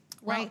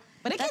 right?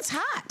 But it gets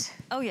hot.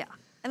 Oh, yeah.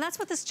 And that's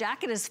what this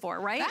jacket is for,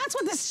 right? That's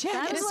what this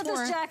jacket is for. That is what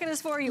this jacket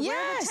is for. You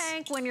wear the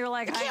tank when you're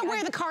like... You can't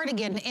wear the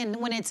cardigan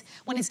when it's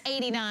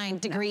 89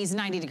 degrees,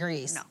 90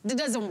 degrees. No. It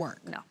doesn't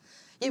work. No.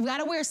 You've got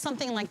to wear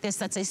something like this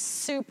that's a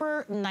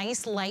super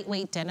nice,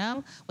 lightweight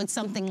denim with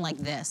something like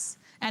this.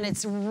 And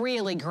it's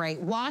really great.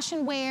 Wash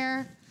and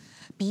wear,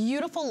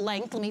 beautiful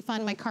length. Let me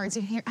find my cards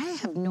in here. I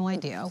have no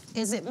idea.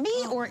 Is it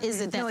me or is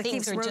it that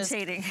things are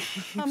rotating.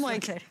 I'm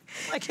like,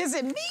 is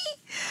it me?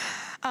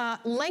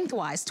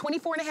 Lengthwise,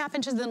 24.5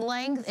 inches in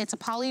length. It's a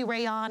poly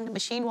rayon,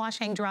 machine wash,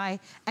 hang dry,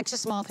 extra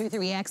small through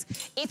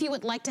 3X. If you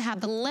would like to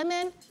have the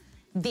lemon,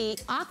 the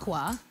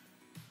aqua,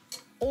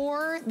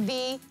 or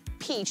the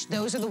peach,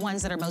 those are the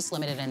ones that are most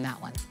limited in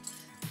that one.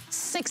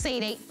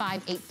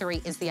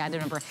 688-583 is the item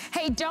number.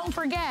 Hey, don't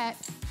forget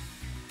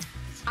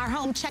our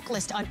home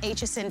checklist on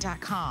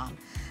hsn.com.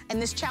 In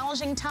this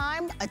challenging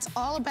time, it's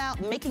all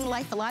about making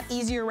life a lot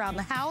easier around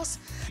the house.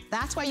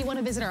 That's why you want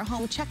to visit our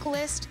home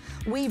checklist.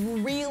 We've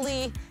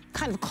really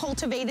kind of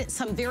cultivated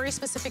some very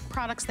specific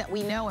products that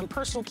we know in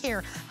personal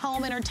care,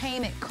 home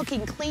entertainment,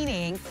 cooking,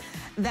 cleaning,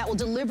 that will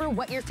deliver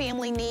what your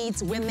family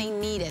needs when they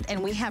need it.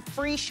 And we have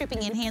free shipping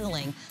and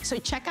handling. So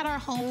check out our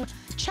home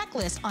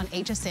checklist on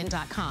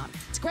hsn.com.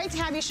 It's great to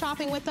have you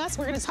shopping with us.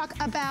 We're going to talk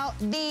about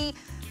the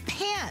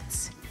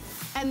pants.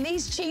 And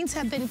these jeans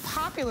have been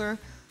popular.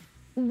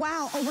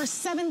 Wow, over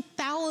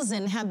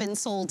 7,000 have been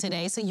sold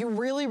today, so you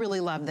really,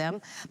 really love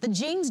them. The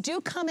jeans do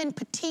come in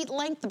petite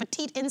length. The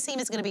petite inseam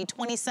is gonna be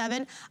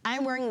 27.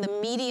 I'm wearing the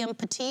medium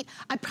petite.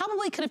 I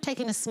probably could have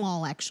taken a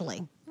small,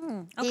 actually.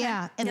 Okay.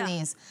 Yeah, in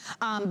these.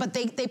 But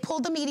they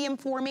pulled the medium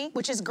for me,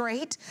 which is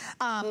great.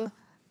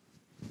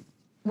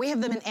 We have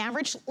them in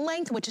average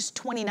length, which is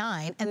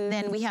 29, and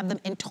then we have them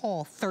in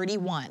tall,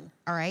 31,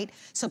 all right?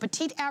 So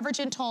petite, average,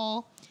 and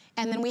tall,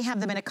 and then we have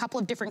them in a couple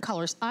of different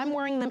colors. I'm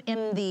wearing them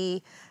in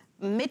the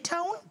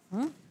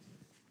mid-tone,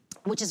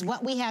 which is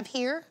what we have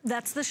here.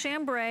 That's the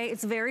chambray.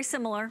 It's very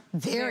similar.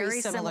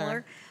 Very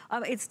similar.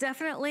 It's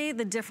definitely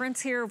the difference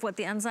here of what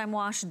the enzyme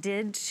wash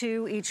did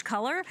to each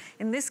color.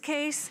 In this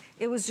case,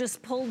 it was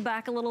just pulled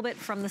back a little bit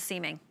from the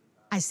seaming.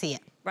 I see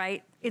it.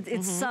 Right?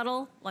 It's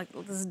subtle. Like,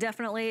 this is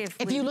definitely...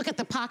 If you look at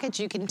the pockets,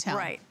 you can tell.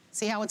 Right.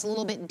 See how it's a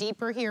little bit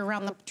deeper here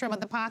around the trim of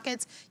the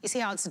pockets? You see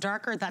how it's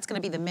darker? That's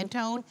going to be the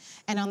mid-tone.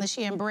 And on the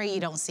chambray, you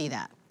don't see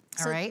that.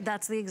 All right?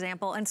 That's the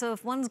example. And so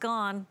if one's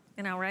gone,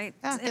 you know, right?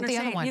 Get the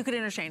other one. You could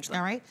interchange them.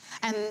 All right?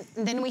 And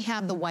then we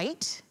have the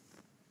white.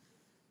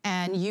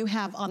 And you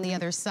have on the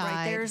other side...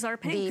 Right there's our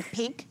pink. The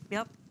pink.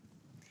 Yep.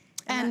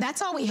 And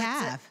that's all we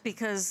have.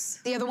 Because...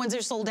 The other ones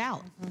are sold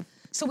out.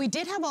 So we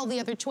did have all the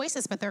other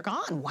choices, but they're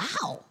gone.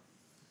 Wow.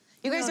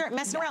 You guys aren't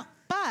messing around.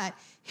 But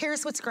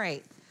here's what's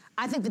great.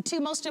 I think the two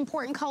most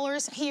important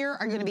colors here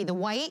are gonna be the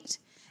white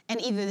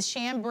and either the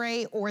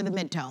chambray or the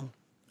mid-tone.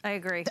 I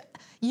agree.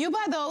 You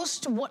buy those,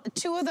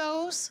 two of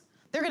those,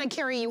 they're gonna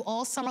carry you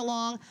all summer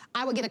long.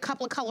 I would get a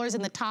couple of colors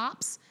in the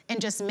tops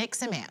and just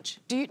mix and match.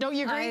 Don't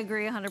you agree? I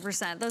agree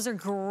 100%. Those are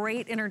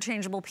great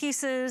interchangeable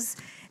pieces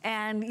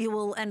and you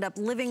will end up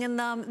living in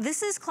them.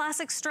 This is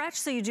classic stretch,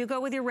 so you do go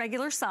with your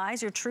regular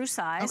size, your true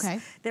size. Okay.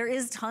 There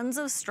is tons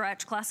of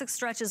stretch. Classic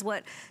stretch is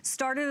what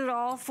started it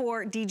all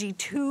for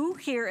DG2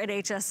 here at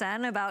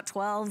HSN about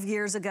 12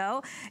 years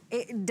ago.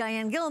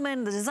 Diane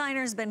Gilman, the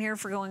designer, has been here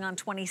for going on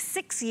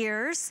 26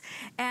 years.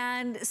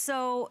 And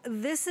so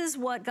this is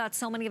what got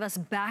so many of us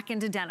back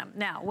into denim.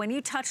 Now, when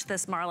you touch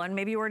this, Marlon,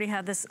 maybe you already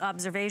had this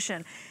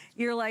observation,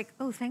 you're like,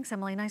 oh, thanks,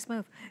 Emily, nice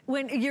move.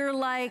 When you're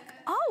like,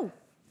 oh,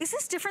 is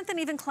this different than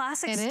even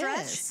classic stretch?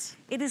 It is.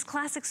 It is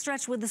classic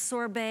stretch with the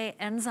sorbet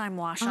enzyme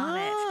wash on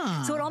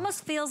it. So it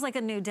almost feels like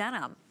a new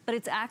denim, but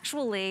it's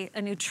actually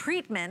a new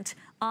treatment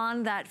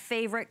on that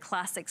favorite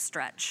classic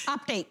stretch.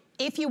 Update,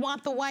 if you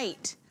want the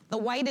white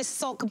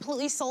is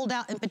completely sold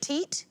out in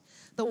petite.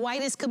 The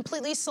white is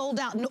completely sold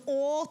out in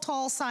all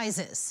tall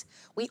sizes.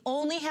 We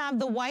only have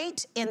the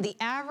white in the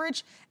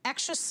average,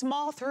 extra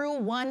small through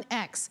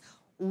 1X.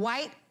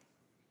 White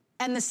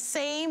And the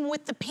same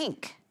with the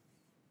pink.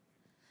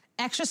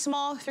 Extra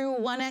small through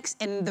 1X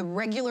and the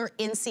regular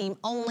inseam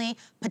only.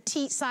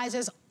 Petite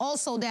sizes all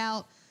sold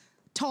out.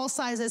 Tall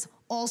sizes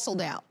all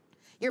sold out.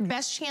 Your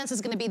best chance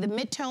is gonna be the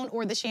mid-tone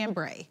or the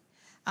chambray.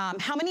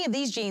 How many of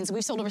these jeans?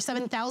 We've sold over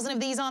 7,000 of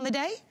these on the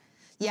day.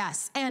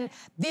 Yes, and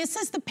this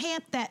is the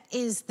pant that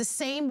is the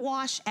same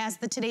wash as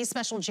the Today's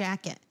Special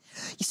jacket.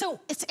 So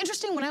it's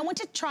interesting, when I went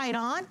to try it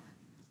on,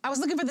 I was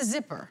looking for the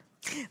zipper.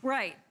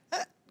 Right.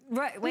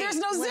 Right, wait. There's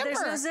no zipper.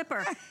 There's no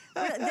zipper.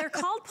 They're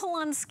called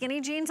pull-on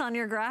skinny jeans on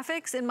your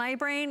graphics. In my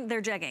brain,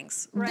 they're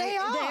jeggings, right? They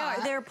are. They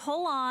are. They're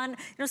pull-on. You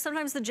know,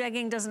 sometimes the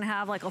jegging doesn't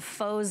have like a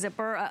faux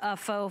zipper, a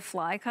faux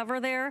fly cover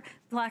there,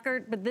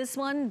 placard, but this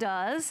one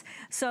does.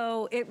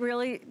 So it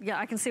really, yeah,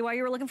 I can see why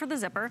you were looking for the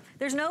zipper.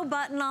 There's no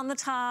button on the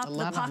top.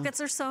 The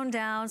pockets are sewn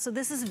down. So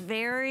this is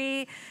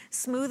very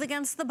smooth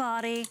against the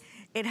body.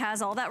 It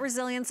has all that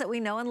resilience that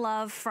we know and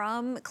love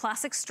from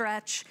classic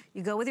stretch.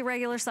 You go with your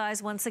regular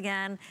size once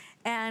again.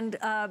 And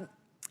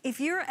if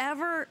you're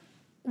ever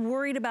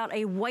worried about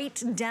a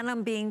white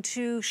denim being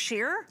too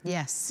sheer,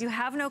 yes, you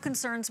have no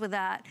concerns with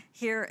that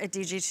here at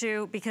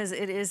DG2 because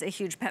it is a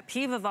huge pet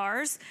peeve of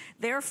ours.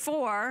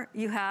 Therefore,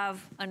 you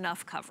have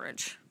enough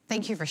coverage.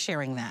 Thank you for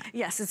sharing that.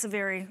 Yes, it's a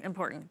very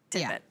important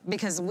tidbit. Yeah,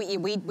 because we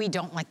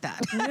don't like that.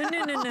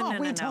 No,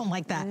 we don't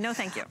like that. No,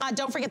 thank you.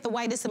 Don't forget the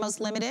white is the most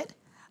limited.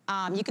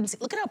 You can see,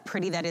 look at how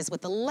pretty that is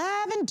with the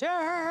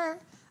lavender.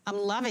 I'm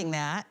loving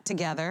that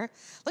together.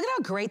 Look at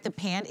how great the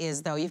pant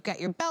is though. You've got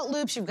your belt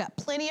loops, you've got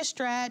plenty of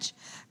stretch.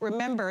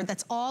 Remember,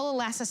 that's all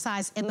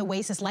elasticized in the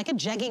waist. It's like a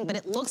jegging, but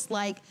it looks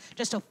like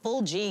just a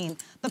full jean.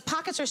 The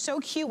pockets are so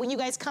cute. When you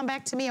guys come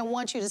back to me, I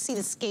want you to see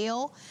the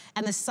scale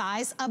and the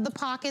size of the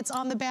pockets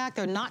on the back.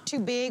 They're not too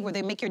big where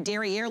they make your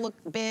derriere look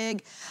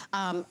big.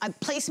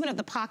 Placement of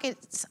the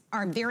pockets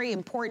are very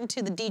important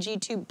to the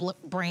DG2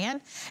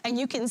 brand, and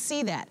you can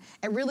see that.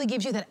 It really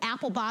gives you that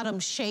apple bottom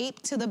shape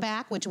to the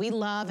back, which we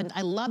love, and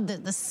I love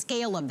the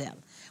scale of them.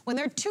 When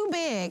they're too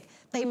big,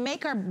 they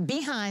make our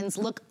behinds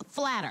look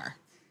flatter.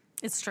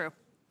 It's true.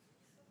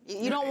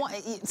 You don't want,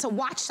 so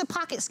watch the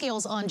pocket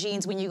scales on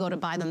jeans when you go to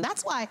buy them.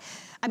 That's why,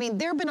 I mean,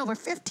 there have been over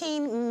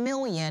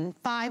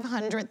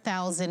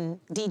 15,500,000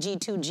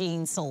 DG2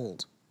 jeans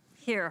sold.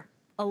 Here,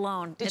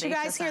 alone. Did you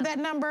guys hear that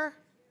number?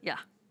 Yeah.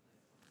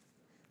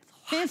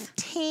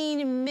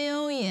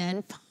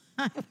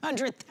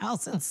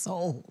 15,500,000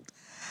 sold.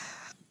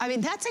 I mean,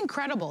 that's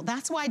incredible.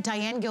 That's why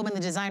Diane Gilman, the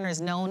designer,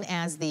 is known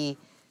as the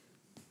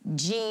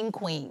jean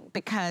queen,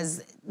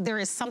 because there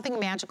is something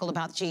magical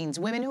about jeans.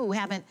 Women who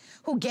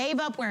gave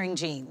up wearing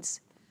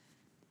jeans,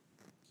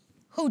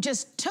 who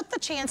just took the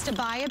chance to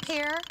buy a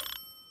pair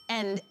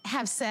and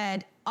have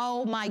said,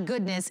 oh my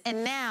goodness,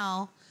 and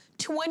now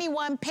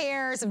 21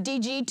 pairs of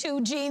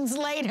DG2 jeans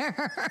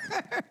later,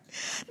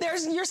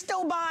 you're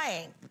still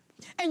buying.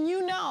 And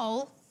you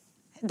know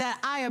that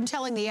I am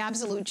telling the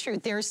absolute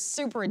truth. They're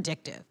super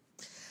addictive.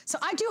 So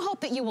I do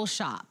hope that you will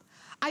shop.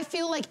 I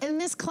feel like in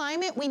this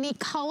climate, we need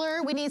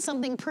color, we need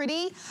something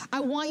pretty. I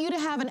want you to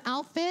have an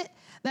outfit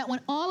that when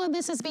all of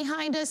this is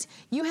behind us,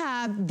 you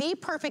have the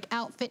perfect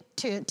outfit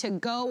to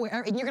go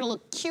wherever, and you're gonna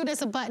look cute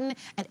as a button,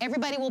 and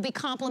everybody will be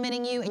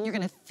complimenting you, and you're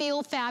gonna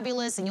feel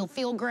fabulous, and you'll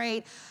feel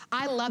great.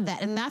 I love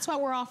that, and that's why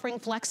we're offering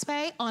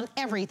FlexPay on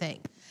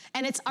everything.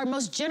 And it's our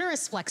most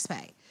generous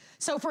FlexPay.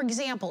 So for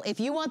example, if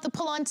you want the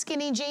pull-on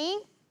skinny jean,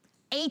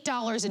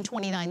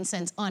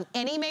 $8.29 on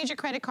any major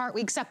credit card. We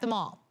accept them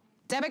all.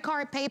 Debit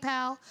card,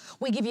 PayPal.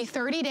 We give you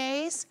 30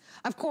 days.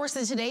 Of course,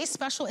 today's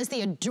special is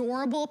the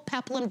adorable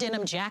peplum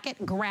denim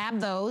jacket. Grab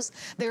those.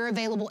 They're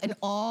available in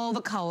all the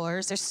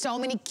colors. There's so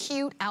many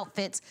cute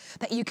outfits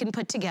that you can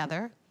put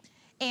together.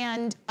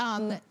 And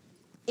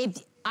if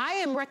I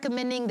am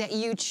recommending that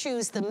you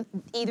choose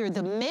either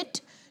the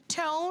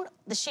mid-tone,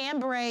 the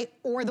chambray,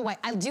 or the white.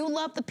 I do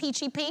love the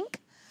peachy pink.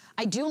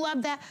 I do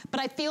love that,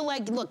 but I feel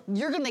like, look,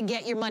 you're gonna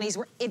get your money's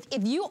worth.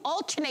 If you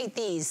alternate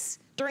these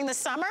during the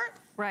summer.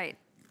 Right.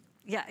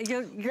 Yeah,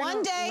 you're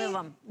one day, live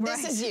them.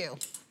 This is you,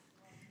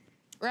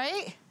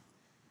 right?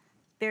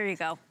 There you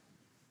go.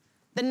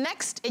 The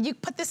next, you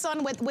put this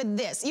on with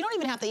this. You don't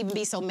even have to even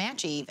be so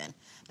matchy even.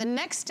 The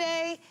next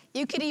day,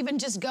 you could even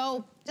just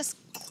go, just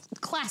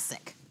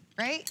classic,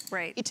 right?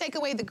 Right. You take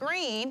away the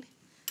green,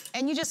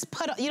 and you just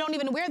you don't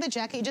even wear the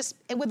jacket, you just,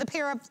 with a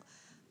pair of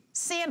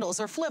sandals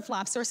or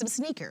flip-flops or some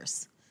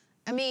sneakers.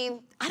 I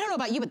mean, I don't know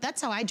about you, but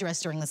that's how I dress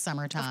during the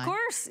summertime. Of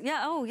course,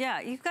 yeah, oh yeah.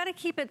 You've got to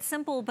keep it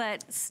simple,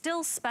 but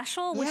still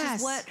special, which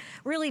is what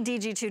really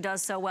DG2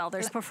 does so well.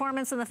 There's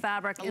performance in the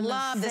fabric, in the fit.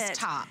 Love this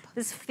top.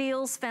 This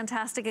feels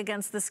fantastic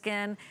against the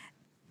skin,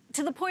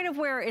 to the point of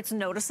where it's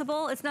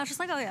noticeable. It's not just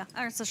like, oh yeah,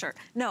 it's a shirt.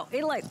 No,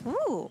 it like,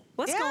 ooh,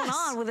 what's going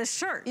on with this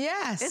shirt?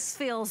 Yes. This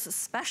feels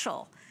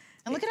special.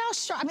 And look at how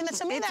sharp, I mean,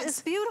 to me,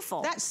 it's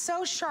beautiful. That's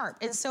so sharp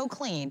and so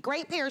clean.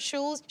 Great pair of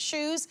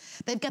shoes.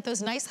 They've got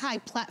those nice high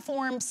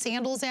platform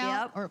sandals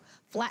out, or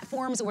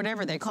flatforms or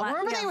whatever they call them.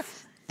 Remember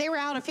they were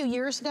out a few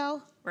years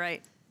ago?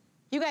 Right.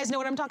 You guys know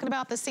what I'm talking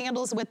about? The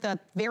sandals with the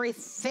very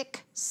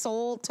thick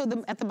sole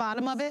to at the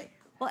bottom of it?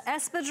 Well,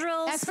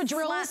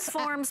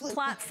 espadrilles,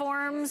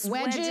 platforms,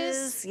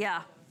 wedges.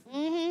 Yeah.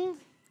 Mm-hmm.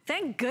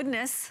 Thank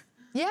goodness.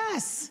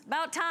 Yes.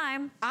 About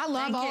time. I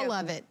love all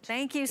of it.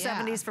 Thank you,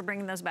 70s, for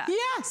bringing those back.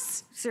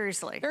 Yes.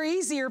 Seriously. They're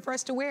easier for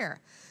us to wear.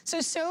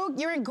 So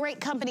you're in great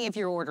company if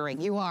you're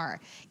ordering. You are.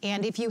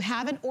 And if you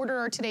haven't ordered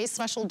our today's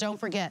special, don't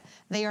forget,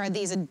 they are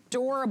these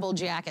adorable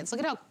jackets. Look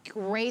at how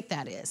great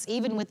that is.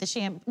 Even with the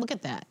shampoo, look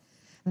at that.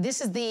 This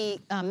is the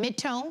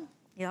mid-tone.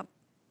 Yep.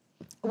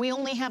 We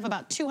only have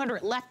about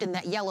 200 left in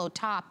that yellow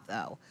top,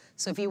 though.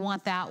 So if you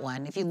want that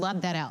one, if you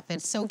love that outfit,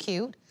 it's so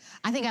cute.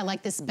 I think I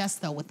like this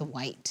best, though, with the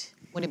white.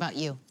 What about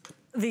you?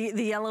 The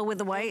yellow with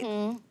the white?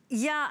 Mm-hmm.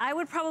 Yeah, I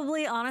would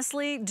probably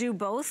honestly do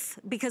both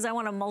because I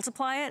want to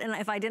multiply it. And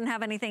if I didn't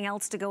have anything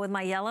else to go with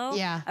my yellow,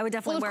 I would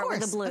definitely wear it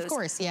with the blues. Of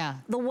course, yeah.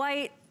 The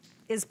white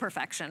is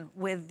perfection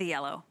with the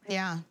yellow.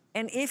 Yeah.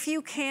 And if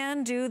you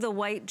can do the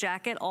white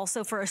jacket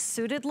also for a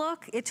suited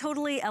look, it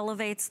totally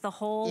elevates the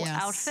whole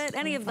outfit.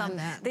 Any of them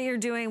that you're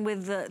doing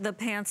with the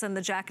pants and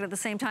the jacket at the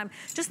same time.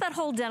 Just that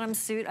whole denim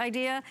suit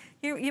idea.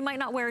 You might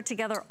not wear it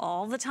together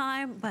all the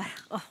time, but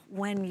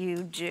when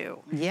you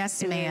do.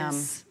 Yes, ma'am.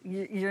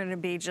 You're gonna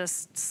be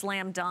just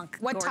slam dunk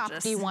What gorgeous.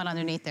 top do you want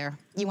underneath there?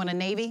 You want a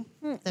navy?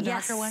 The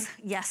darker one?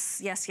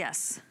 Yes, yes,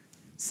 yes.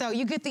 So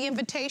you get the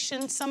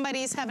invitation,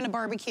 somebody's having a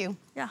barbecue.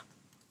 Yeah.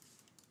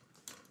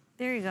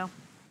 There you go.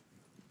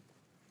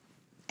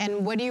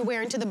 And what are you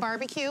wearing to the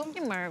barbecue?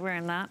 I'm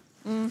wearing that.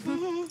 Mm-hmm.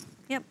 Mm-hmm.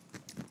 Yep.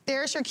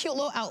 There's your cute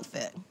little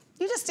outfit.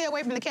 You just stay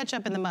away from the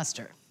ketchup and the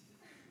mustard.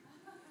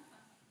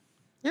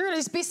 You're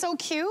gonna be so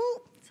cute.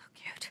 So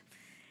cute.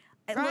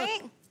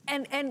 Right? Look,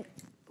 and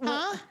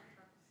huh?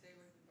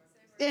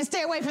 And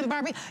stay away from the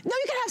barbecue. No,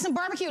 you can have some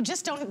barbecue,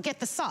 just don't get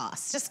the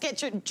sauce. Just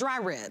get your dry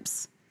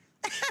ribs.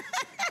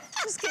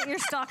 Just get your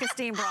stalk of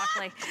steamed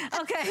broccoli.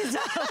 Okay, so.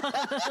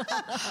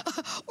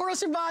 Or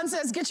Siobhan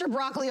says, get your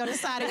broccoli on the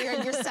side of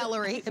your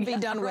celery and be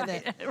done with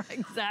it.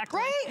 Exactly.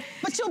 Right?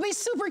 But you'll be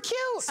super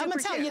cute. I'm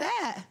gonna tell you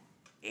that.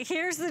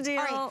 Here's the deal.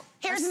 All right,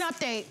 here's an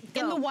update.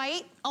 In the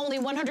white, only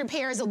 100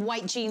 pairs of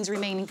white jeans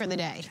remaining for the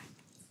day.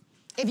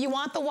 If you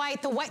want the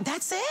white,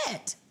 that's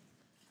it.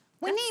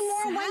 We need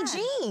more white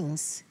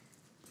jeans.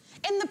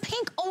 In the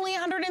pink, only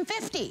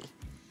 150.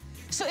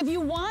 So if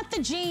you want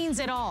the jeans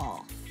at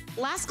all,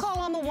 last call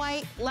on the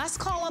white, last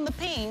call on the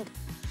pink.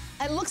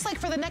 It looks like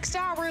for the next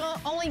hour, we're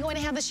only going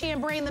to have the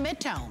chambray and the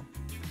mid-tone.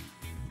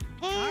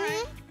 All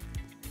right.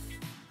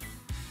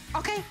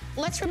 Okay,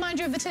 let's remind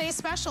you of the today's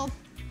special.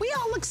 We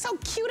all look so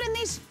cute in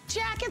these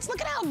jackets. Look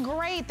at how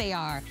great they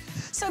are.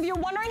 So if you're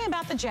wondering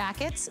about the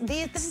jackets,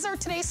 this is our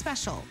today's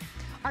special.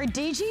 Our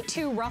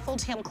DG2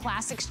 Ruffled Hem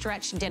Classic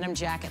Stretch Denim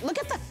Jacket. Look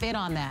at the fit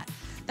on that.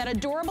 That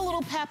adorable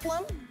little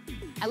peplum.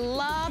 I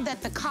love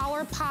that the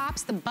collar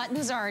pops. The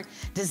buttons are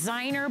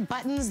designer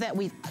buttons that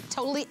we've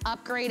totally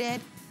upgraded.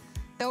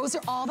 Those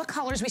are all the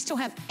colors. We still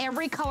have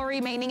every color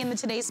remaining in the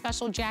today's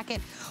special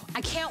jacket.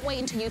 I can't wait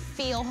until you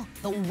feel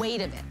the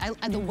weight of it.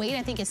 The weight,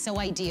 I think, is so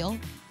ideal.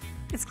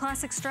 It's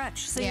classic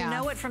stretch, so you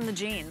know it from the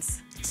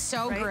jeans. It's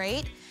so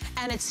great.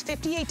 And it's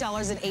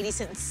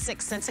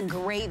 $58.86, a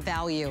great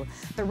value.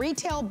 The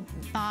retail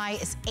buy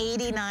is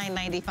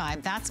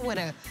 $89.95. That's what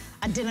a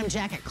denim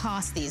jacket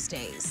costs these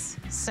days.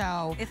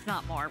 So if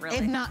not more, really.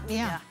 If not,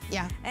 yeah.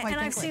 And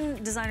I've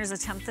seen designers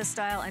attempt this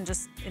style and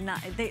just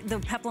the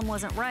peplum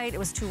wasn't right. It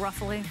was too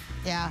ruffly.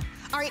 Yeah.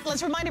 All right,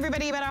 let's remind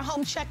everybody about our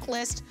home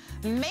checklist.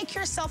 Make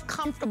yourself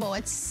comfortable.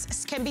 It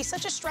can be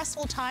such a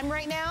stressful time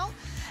right now.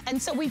 And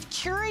so we've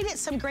curated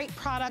some great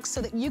products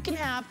so that you can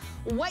have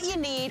what you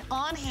need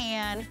on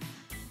hand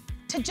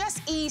to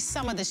just ease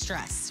some of the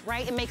stress,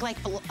 right? And make life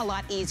a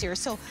lot easier.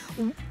 So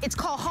it's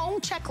called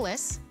Home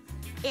Checklist,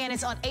 and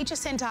it's on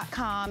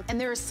hsn.com, and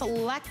there's a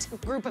select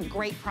group of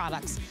great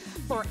products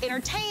for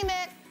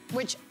entertainment,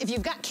 which if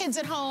you've got kids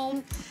at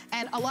home,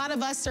 and a lot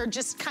of us are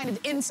just kind of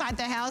inside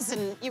the house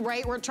and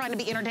we're trying to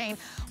be entertained.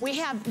 We've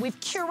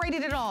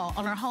curated it all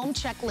on our Home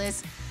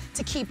Checklist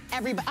to keep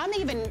everybody, I'm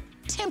even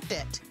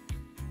tempted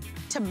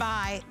to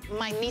buy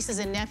my nieces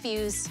and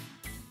nephews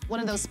one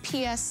of those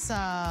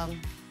PS4,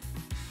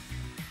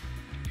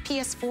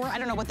 I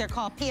don't know what they're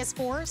called,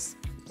 PS4s?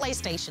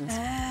 PlayStations.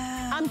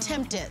 I'm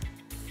tempted.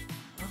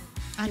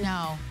 I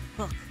know.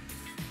 Book.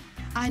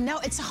 I know,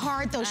 it's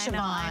hard though, Siobhan.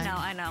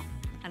 I know.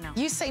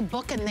 You say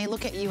book and they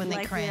look at you and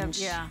they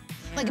cringe.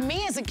 Like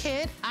me as a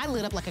kid, I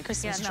lit up like a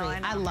Christmas tree.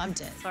 I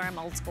loved it. Sorry, I'm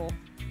old school.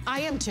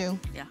 I am too.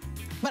 Yeah.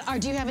 But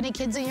do you have any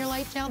kids in your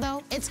life now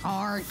though? It's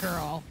hard,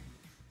 girl.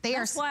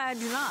 That's why I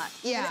do not.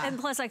 Yeah. And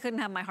plus, I couldn't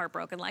have my heart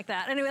broken like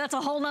that. Anyway, that's a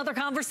whole nother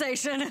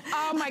conversation.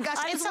 Oh my gosh.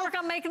 I just work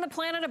on making the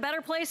planet a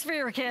better place for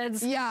your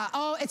kids. Yeah.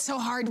 Oh, it's so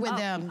hard with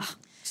them.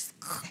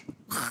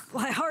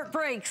 My heart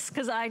breaks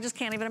because I just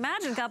can't even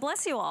imagine. God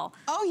bless you all.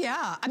 Oh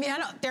yeah. I mean, I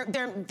don't.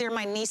 They're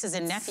my nieces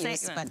and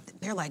nephews, but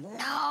they're like,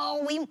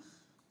 no,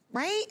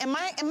 right?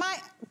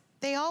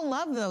 They all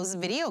love those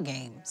video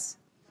games.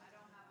 I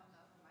don't have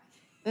enough of my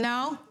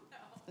kids.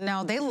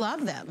 No, they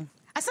love them.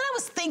 I said I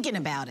was thinking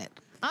about it.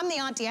 I'm the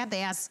auntie. I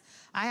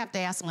have to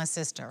ask my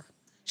sister.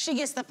 She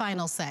gets the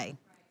final say.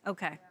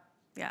 Okay.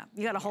 Yeah,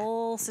 you got a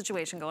whole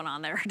situation going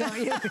on there, don't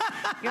you? You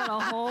got a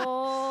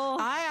whole...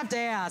 I have to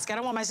ask. I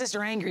don't want my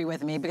sister angry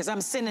with me because I'm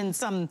sending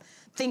some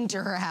thing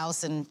to her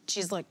house and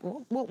she's like,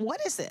 well,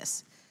 what is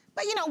this?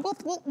 But you know,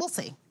 we'll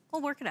see.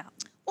 We'll work it out.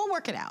 We'll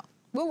work it out.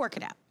 We'll work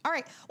it out. All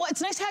right. Well,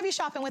 it's nice to have you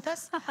shopping with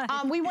us.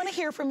 We want to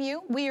hear from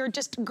you. We are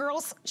just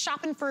girls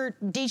shopping for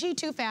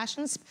DG2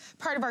 Fashions,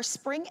 part of our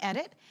spring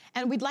edit.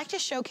 And we'd like to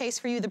showcase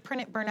for you the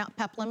printed burnout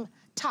peplum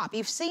top.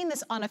 You've seen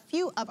this on a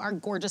few of our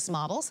gorgeous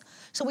models.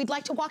 So we'd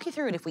like to walk you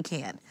through it if we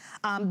can.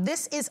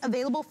 This is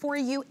available for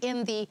you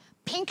in the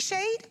pink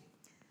shade.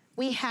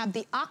 We have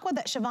the aqua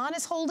that Siobhan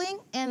is holding.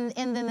 And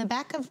then in the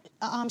back of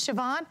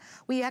Siobhan,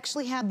 we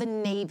actually have the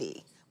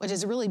navy, which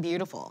is really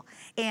beautiful.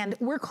 And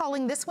we're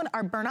calling this one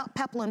our burnout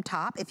peplum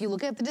top. If you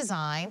look at the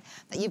design,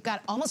 that you've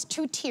got almost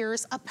 2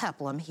 tiers of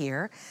peplum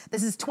here.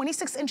 This is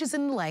 26 inches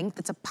in length.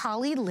 It's a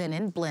poly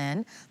linen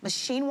blend,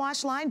 machine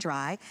wash, line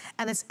dry,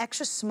 and it's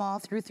extra small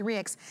through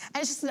 3X.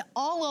 And it's just an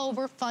all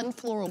over fun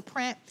floral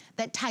print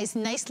that ties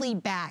nicely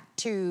back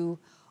to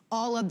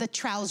all of the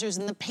trousers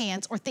and the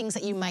pants or things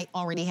that you might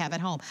already have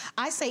at home.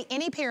 I say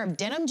any pair of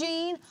denim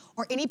jean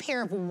or any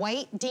pair of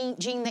white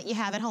jean that you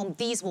have at home,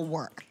 these will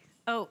work.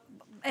 Oh.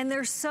 And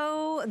they're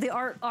so, the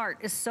art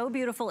is so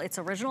beautiful. It's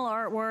original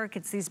artwork.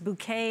 It's these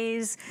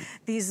bouquets,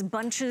 these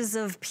bunches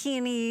of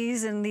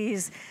peonies and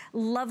these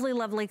lovely,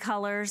 lovely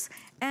colors.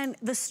 And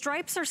the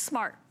stripes are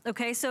smart,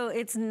 okay? So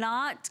it's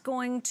not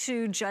going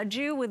to judge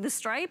you with the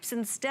stripes.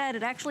 Instead,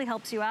 it actually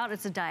helps you out.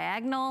 It's a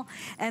diagonal,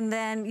 and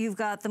then you've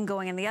got them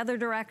going in the other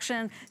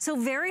direction. So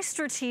very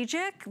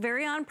strategic,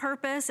 very on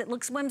purpose. It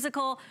looks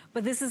whimsical,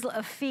 but this is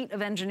a feat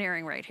of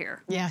engineering right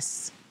here.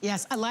 Yes,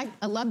 yes. I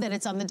love that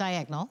it's on the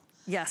diagonal.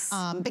 Yes.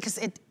 Because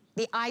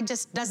the eye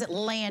just doesn't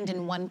land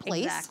in one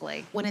place.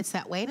 Exactly. When it's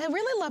that way. And I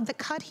really love the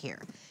cut here.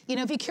 You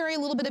know, if you carry a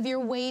little bit of your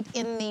weight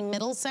in the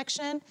middle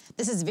section,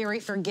 this is very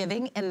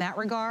forgiving in that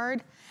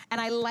regard.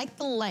 And I like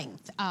the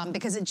length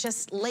because it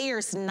just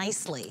layers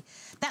nicely.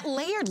 That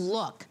layered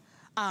look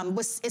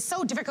is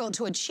so difficult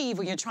to achieve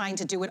when you're trying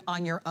to do it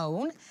on your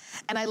own.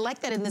 And I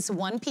like that in this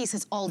one piece,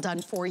 it's all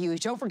done for you.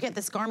 Don't forget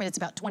this garment, it's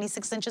about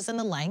 26 inches in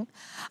the length.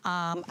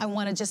 I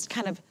wanna just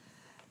kind of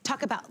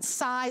talk about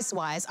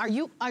size-wise. Are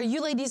you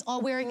ladies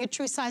all wearing your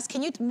true size?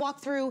 Can you walk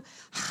through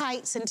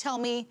heights and tell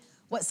me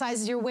what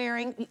sizes you're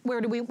wearing? Where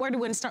do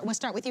we start? We'll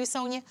start with you,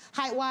 Sonia.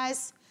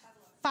 Height-wise,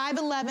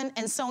 5'11",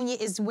 and Sonia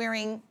is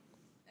wearing.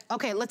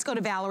 Okay, let's go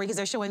to Valerie because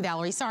they're showing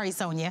Valerie. Sorry,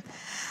 Sonia.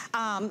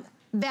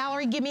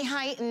 Valerie, give me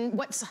height and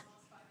what's.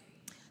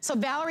 So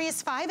Valerie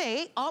is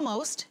 5'8",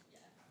 almost.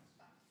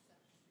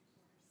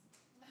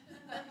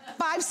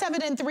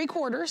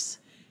 5'7"3/4.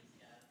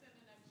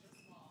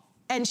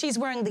 And she's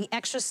wearing the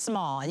extra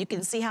small. And you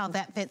can see how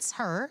that fits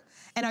her.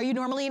 And are you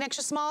normally an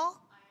extra small?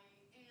 I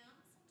am.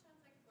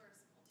 Sometimes I can wear a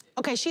small too.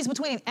 Okay, she's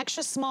between an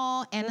extra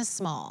small and a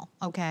small,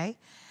 okay?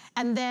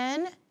 And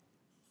then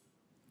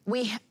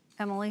we...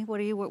 Emily,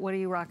 what are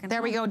you rocking?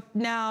 There we go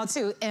now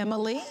to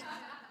Emily.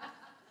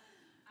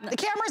 The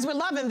cameras were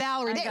loving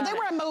Valerie. They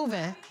were moving.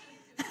 I'm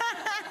 5'10"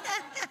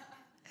 and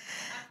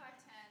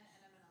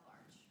I'm in a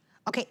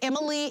large. Okay,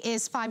 Emily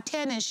is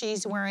 5'10" and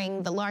she's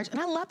wearing the large. And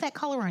I love that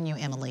color on you,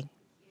 Emily.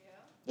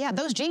 Yeah,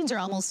 those jeans are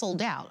almost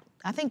sold out.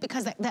 I think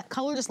because that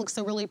color just looks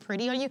so really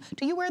pretty on you.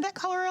 Do you wear that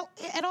color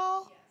at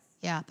all? Yes.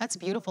 Yeah, that's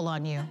beautiful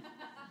on you.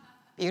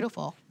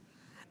 Beautiful.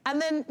 And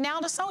then now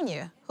to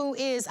Sonia, who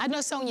is, I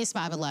know Sonia's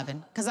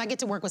 5'11", because I get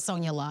to work with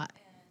Sonia a lot.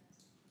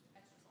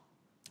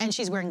 And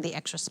she's wearing the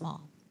extra small.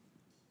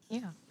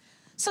 Yeah.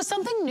 So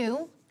something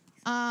new,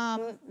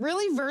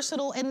 really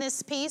versatile in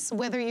this piece,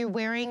 whether you're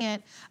wearing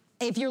it,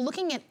 if you're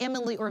looking at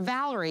Emily or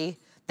Valerie,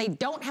 they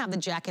don't have the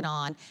jacket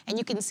on, and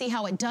you can see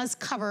how it does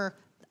cover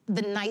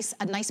a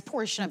nice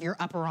portion of your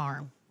upper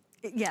arm.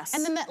 Yes.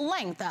 And then that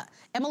length,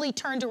 Emily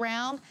turned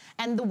around,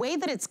 and the way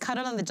that it's cut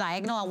on the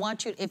diagonal, I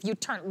want you, if you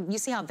turn, you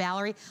see how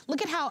Valerie,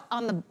 look at how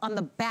on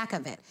the back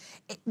of it.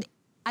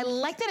 I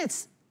like that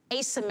it's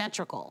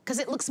asymmetrical, because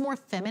it looks more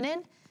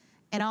feminine,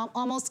 and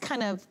almost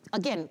kind of,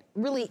 again,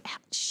 really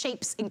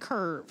shapes and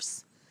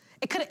curves.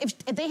 It could, if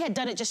they had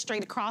done it just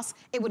straight across,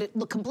 it would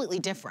look completely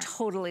different.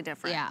 Totally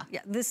different. Yeah. Yeah.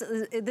 This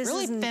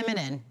really is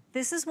feminine.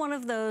 This is one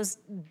of those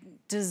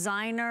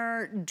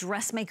designer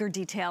dressmaker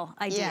detail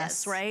ideas,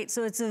 yes. Right?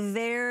 So it's a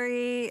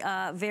very,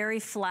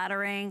 very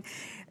flattering.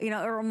 You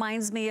know, it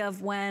reminds me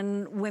of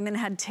when women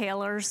had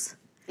tailors.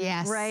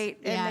 Yes. Right?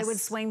 Yes. And they would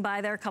swing by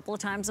there a couple of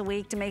times a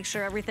week to make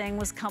sure everything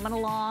was coming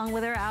along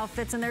with their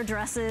outfits and their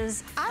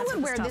dresses. I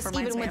would wear this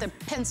even with a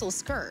pencil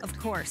skirt. Of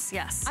course,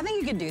 yes. I think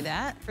you could do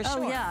that, for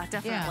sure. Oh, yeah,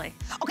 definitely.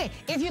 Yeah. Okay,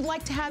 if you'd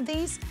like to have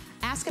these,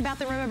 ask about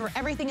them. Remember,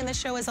 everything in the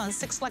show is on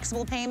 6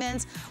 flexible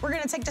payments. We're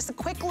gonna take just a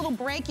quick little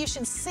break. You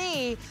should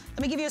see,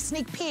 let me give you a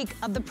sneak peek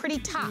of the pretty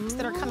tops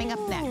that are coming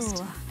up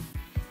next.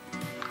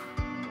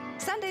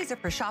 Sundays are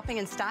for shopping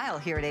and style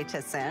here at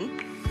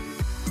HSN.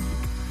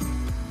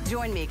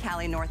 Join me,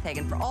 Callie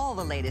Northagen, for all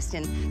the latest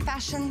in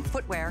fashion,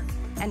 footwear,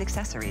 and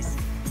accessories.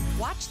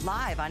 Watch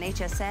live on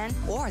HSN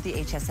or the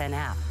HSN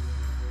app.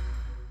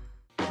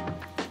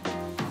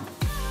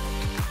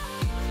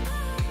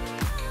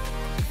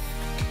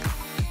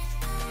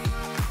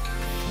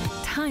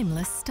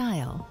 Timeless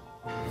style,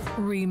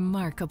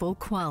 remarkable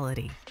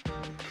quality,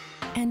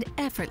 and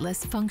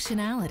effortless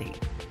functionality.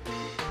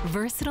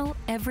 Versatile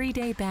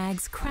everyday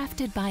bags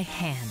crafted by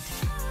hand,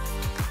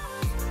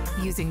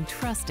 using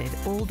trusted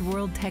old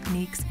world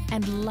techniques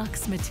and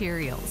luxe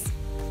materials.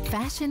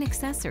 Fashion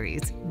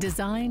accessories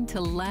designed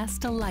to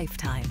last a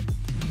lifetime.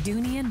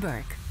 Dooney &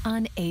 Burke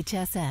on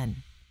HSN.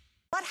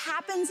 What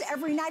happens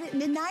every night at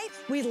midnight?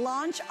 We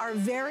launch our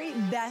very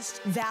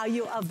best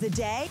value of the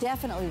day.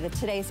 Definitely the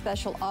Today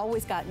Special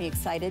always got me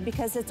excited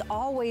because it's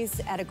always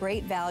at a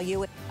great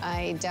value.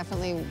 I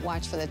definitely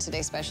watch for the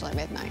Today Special at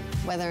midnight.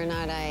 Whether or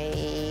not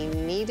I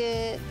need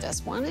it,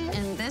 just want it.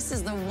 And this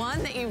is the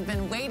one that you've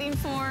been waiting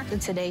for. The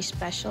Today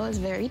Special is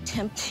very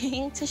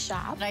tempting to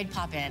shop. I'd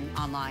pop in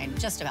online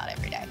just about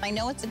every day. I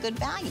know it's a good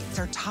value. It's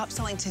our top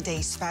selling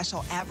Today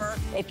Special ever.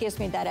 It gives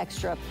me that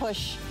extra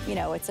push. You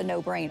know, it's a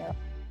no-brainer.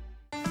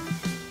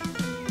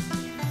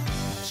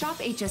 Shop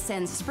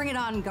HSN's Spring It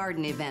On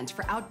garden event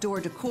for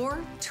outdoor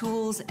decor,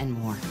 tools, and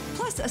more.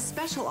 Plus a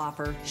special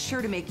offer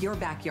sure to make your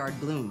backyard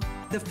bloom.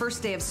 The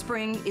first day of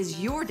spring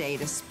is your day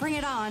to spring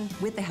it on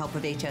with the help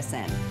of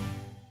HSN.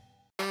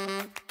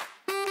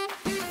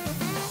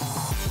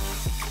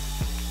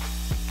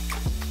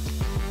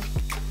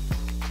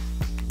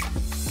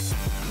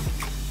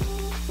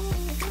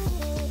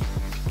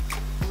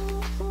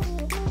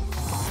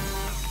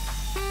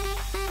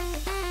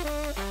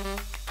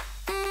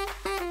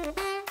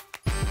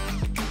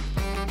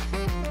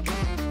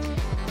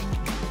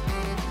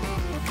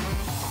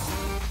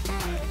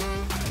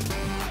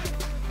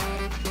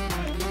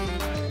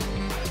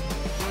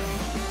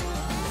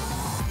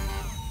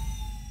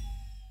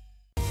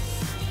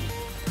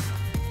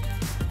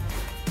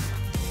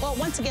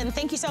 Once again,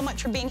 thank you so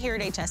much for being here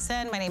at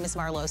HSN. My name is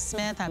Marlo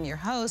Smith. I'm your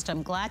host.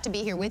 I'm glad to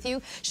be here with you.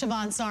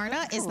 Siobhan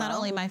Sarna is not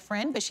only my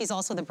friend, but she's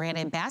also the brand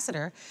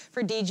ambassador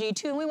for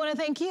DG2, and we want to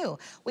thank you.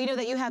 We know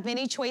that you have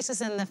many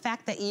choices, and the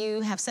fact that you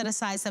have set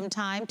aside some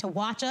time to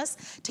watch us,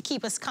 to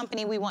keep us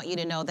company, we want you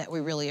to know that we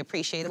really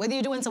appreciate it. Whether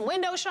you're doing some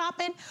window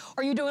shopping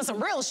or you're doing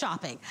some real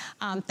shopping,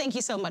 thank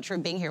you so much for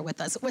being here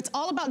with us. It's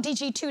all about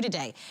DG2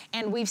 today,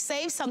 and we've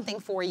saved something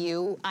for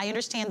you. I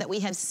understand that we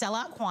have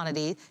sellout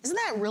quantity. Isn't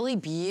that really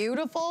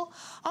beautiful?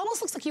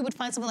 Almost looks like you would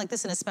find something like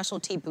this in a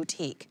specialty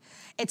boutique.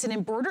 It's an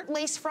embroidered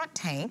lace front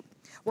tank.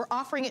 We're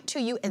offering it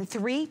to you in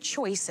 3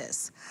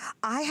 choices.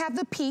 I have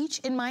the peach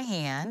in my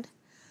hand,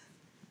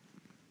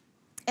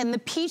 and the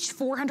peach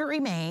 400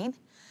 remain.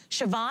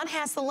 Siobhan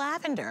has the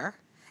lavender,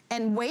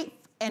 and wait,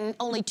 and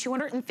only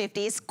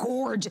 250. It's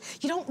gorgeous.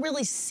 You don't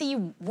really see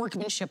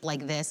workmanship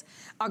like this.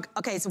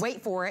 Okay, so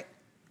wait for it.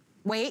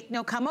 Wait,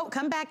 no,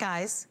 come back,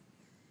 guys.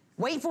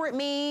 Wait for it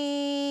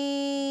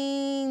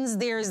means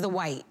there's the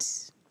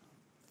white.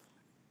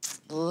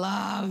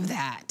 Love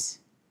that.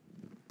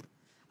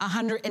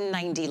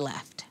 190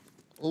 left.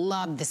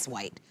 Love this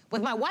white.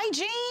 With my white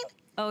jean?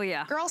 Oh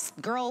yeah.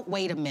 Girl,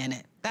 wait a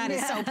minute. That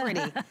is so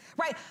pretty.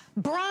 Right,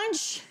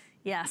 brunch.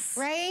 Yes.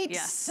 Right?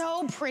 Yes.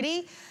 So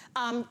pretty.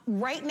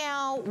 Right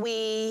now,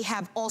 we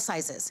have all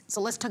sizes. So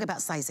let's talk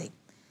about sizing.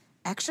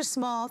 Extra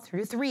small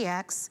through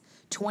 3X,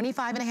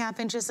 25.5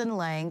 inches in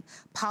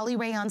length, poly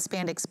rayon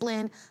spandex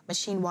blend,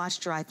 machine wash,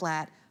 dry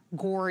flat,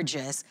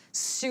 gorgeous,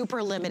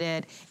 super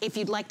limited. If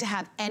you'd like to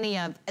have any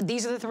of,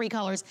 these are the 3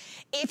 colors.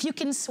 If you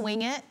can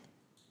swing it,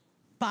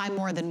 buy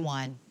more than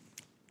one.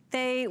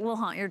 They will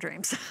haunt your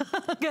dreams.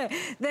 Okay.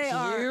 They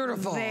are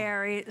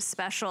very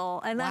special.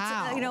 And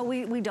that's, you know,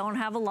 we don't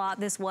have a lot.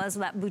 This was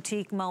that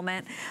boutique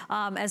moment,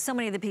 as so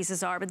many of the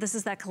pieces are, but this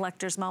is that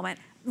collector's moment.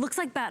 Looks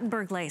like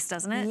Battenberg lace,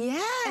 doesn't it?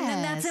 Yes. And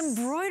then that's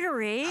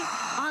embroidery.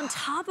 On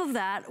top of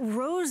that,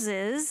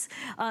 roses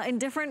in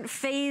different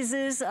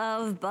phases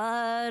of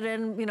bud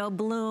and, you know,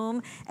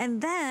 bloom.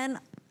 And then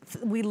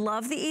we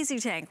love the Easy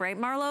Tank, right,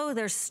 Marlo?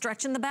 There's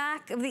stretch in the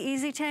back of the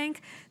Easy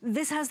Tank.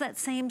 This has that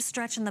same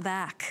stretch in the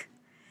back.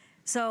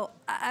 So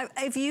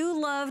if you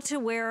love to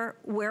wear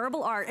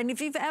wearable art, and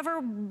if you've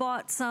ever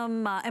bought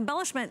some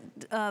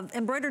embellishment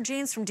embroidered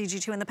jeans from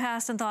DG2 in the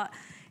past and thought,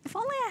 if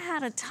only I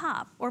had a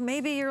top, or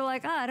maybe you're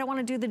like, I don't want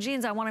to do the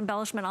jeans, I want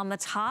embellishment on the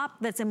top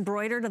that's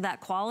embroidered of that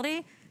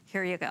quality,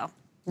 here you go.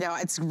 No,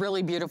 it's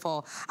really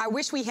beautiful. I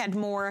wish we had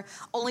more.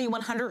 Only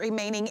 100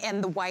 remaining in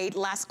the white.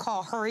 Last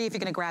call, hurry if you're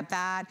gonna grab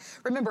that.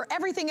 Remember,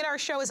 everything in our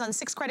show is on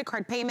 6 credit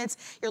card payments.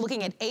 You're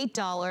looking at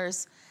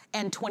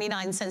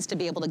 $8.29 to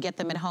be able to get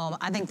them at home.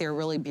 I think they're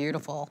really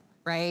beautiful,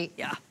 right?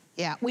 Yeah.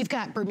 Yeah, we've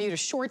got Bermuda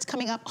shorts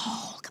coming up.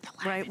 Oh, look at the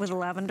lavender. Right, with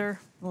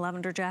the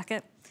lavender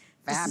jacket.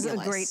 Fabulous. This is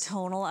a great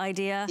tonal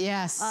idea.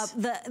 Yes.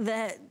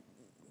 The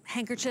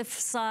handkerchief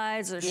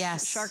sides or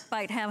shark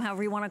bite hem,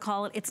 however you want to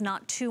call it, it's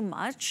not too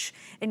much.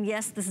 And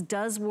yes, this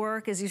does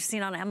work, as you've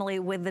seen on Emily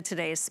with the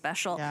Today's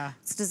Special. Yeah.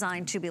 It's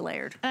designed to be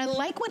layered. And I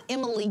like what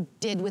Emily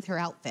did with her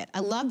outfit. I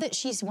love that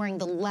she's wearing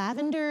the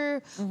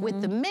lavender with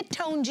the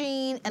mid-tone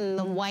jean and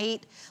the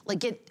white.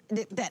 Like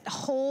that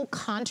whole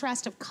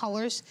contrast of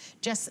colors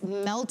just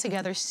meld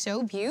together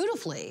so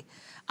beautifully.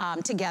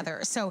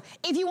 Together. So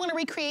if you want to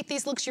recreate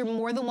these looks, you're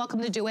more than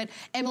welcome to do it.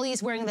 Emily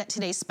is wearing that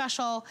Today's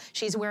Special.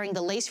 She's wearing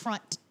the lace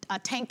front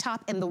tank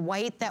top in the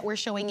white that we're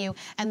showing you,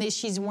 and then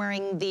she's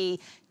wearing the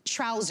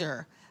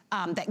trouser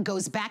that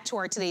goes back to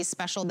our today's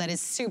special that is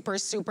super,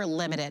 super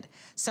limited.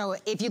 So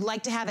if you'd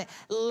like to have it,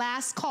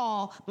 last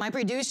call. My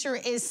producer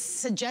is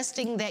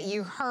suggesting that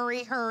you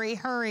hurry, hurry,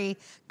 hurry.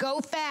 Go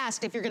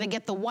fast if you're gonna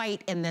get the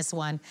white in this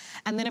one.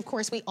 And then of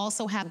course we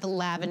also have the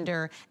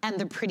lavender and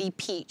the pretty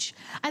peach.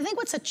 I think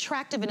what's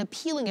attractive and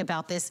appealing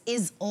about this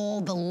is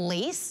all the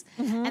lace.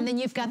 And then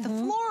you've got the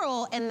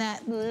floral and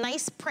that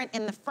nice print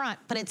in the front,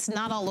 but it's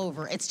not all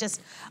over. It's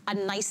just a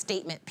nice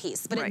statement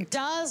piece. But it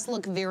does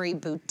look very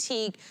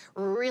boutique,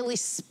 really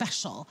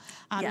special.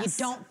 You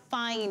don't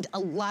find a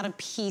lot of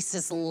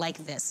pieces like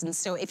this. And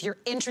so if you're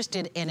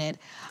interested in it,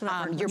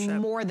 you're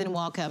more than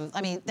welcome.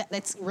 I mean,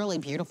 that's really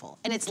beautiful.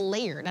 And it's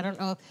layered. I don't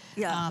know if,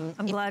 I'm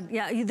glad.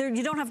 Yeah,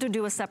 you don't have to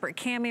do a separate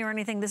cami or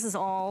anything. This is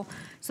all,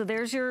 so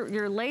there's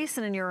your lace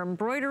and then your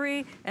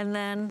embroidery, and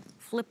then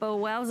flippo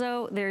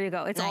wowzo, there you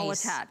go. It's all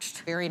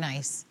attached. Very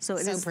nice. So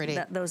it is pretty.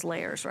 Those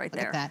layers right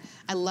there. Look at that.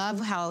 I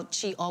love how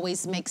she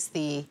always makes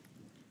the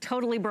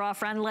totally bra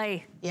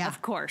friendly,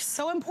 of course.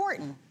 So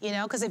important, you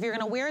know, because if you're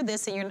gonna wear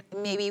this and you're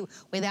maybe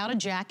without a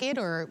jacket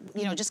or,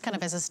 you know, just kind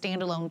of as a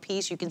standalone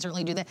piece, you can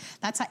certainly do that.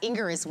 That's how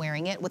Inger is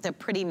wearing it with a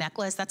pretty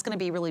necklace. That's gonna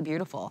be really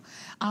beautiful.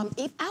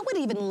 I would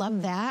even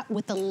love that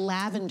with the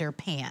lavender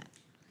pant.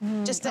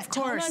 Just that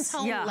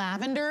tone-on-tone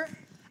lavender.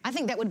 I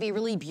think that would be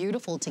really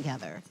beautiful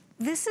together.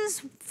 This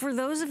is for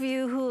those of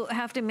you who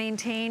have to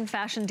maintain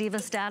fashion diva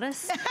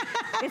status.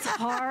 It's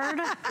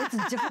hard,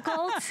 it's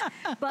difficult,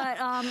 but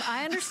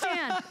I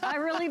understand. I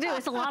really do.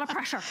 It's a lot of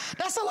pressure.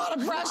 That's a lot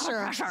of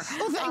pressure.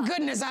 Well, thank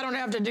goodness I don't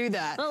have to do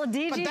that. Well,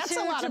 DG but that's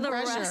a lot to of the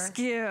pressure.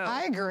 rescue.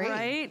 I agree.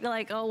 Right?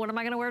 Like, oh, what am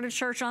I going to wear to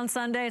church on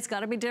Sunday? It's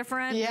got to be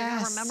different.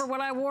 Yes. Remember what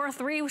I wore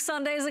 3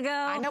 Sundays ago?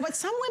 I know, but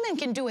some women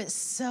can do it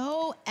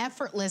so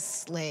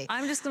effortlessly.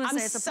 I'm just going to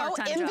say it's a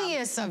part-time job. I'm so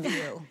envious of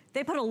you.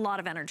 They put a lot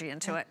of energy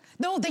into it.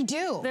 No, they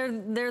do. They're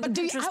the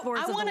Pinterest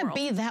boards of the world. I want to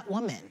be that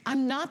woman.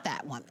 I'm not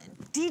that woman.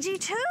 DG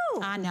too.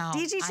 I know.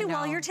 DG too.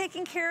 While you're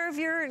taking care of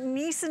your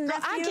niece and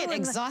nephew. I get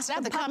exhausted. I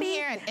have to come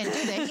here and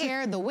do the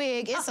hair, the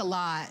wig. It's a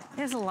lot.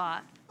 It's a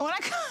lot. When I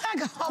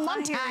go home,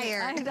 I'm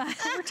tired.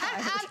 We're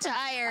tired. I'm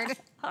tired.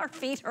 Our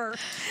feet hurt.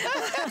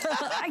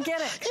 I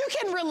get it. You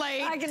can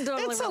relate. I can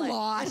totally relate. It's a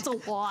lot. It's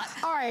a lot.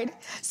 All right.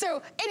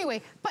 So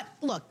anyway, but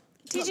look.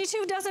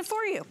 DG2 does it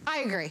for you. I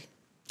agree.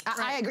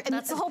 I agree.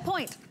 That's the whole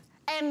point.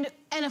 And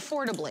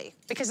affordably,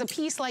 because a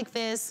piece like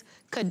this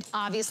could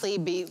obviously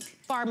be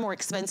far more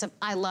expensive.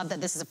 I love that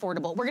this is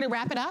affordable. We're gonna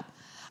wrap it up.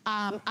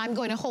 I'm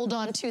going to hold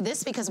on to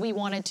this because we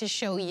wanted to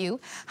show you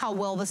how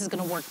well this is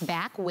gonna work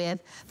back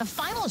with the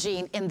final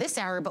jean in this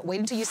hour, but wait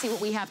until you see what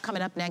we have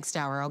coming up next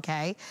hour,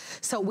 okay?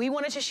 So we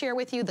wanted to share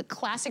with you the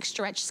classic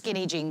stretch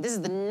skinny jean. This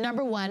is the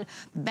 #1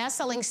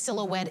 best-selling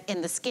silhouette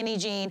in the skinny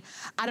jean.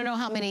 I don't know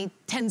how many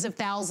tens of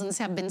thousands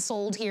have been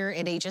sold here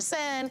at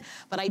HSN,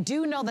 but I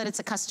do know that it's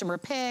a customer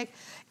pick.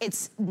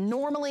 It's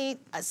normally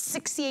a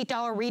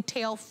 $68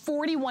 retail,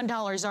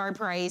 $41 our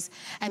price,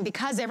 and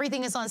because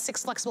everything is on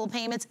 6 flexible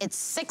payments, it's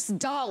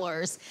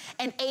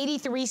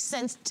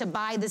 $6.83 to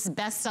buy this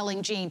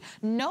best-selling jean.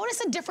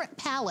 Notice a different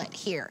palette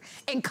here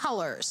in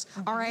colors,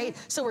 all right?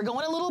 So we're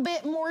going a little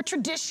bit more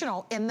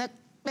traditional in the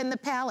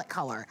palette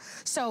color.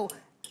 So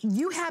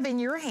you have in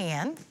your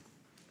hand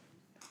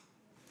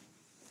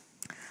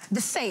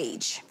the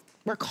sage.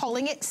 We're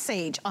calling it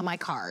sage on my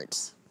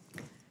cards.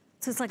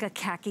 So it's like a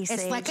khaki sage.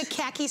 It's like a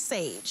khaki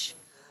sage,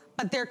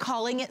 but they're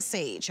calling it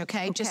sage,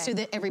 okay? Just so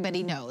that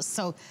everybody knows.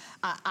 So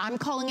I'm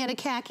calling it a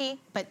khaki,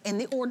 but in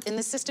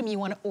the system, you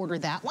want to order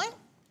that one.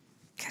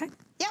 Okay.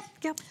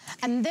 Yep.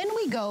 And then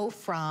we go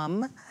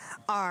from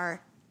our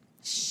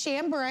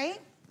chambray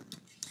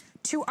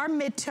to our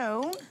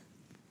mid-tone,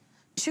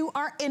 to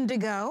our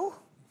indigo,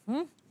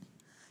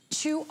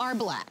 to our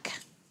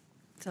black.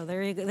 So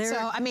there you go.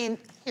 So, I mean,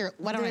 here,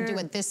 why don't I do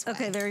it this way?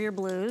 Okay, there are your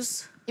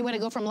blues. You want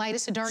to go from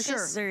lightest to darkest?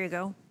 Sure, there you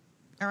go.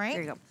 All right?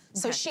 There you go.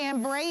 So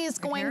chambray is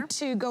going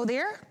to go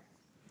there.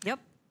 Yep.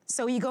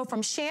 So you go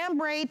from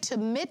chambray to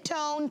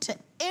mid-tone to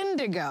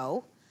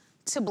indigo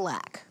to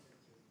black.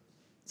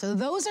 So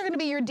those are going to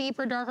be your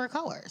deeper, darker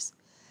colors.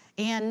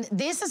 And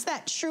this is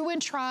that true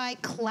and try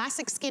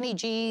classic skinny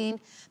jean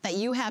that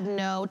you have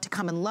known to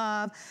come and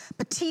love.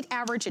 Petite,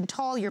 average, and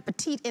tall. Your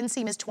petite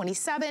inseam is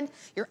 27.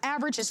 Your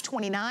average is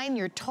 29.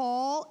 Your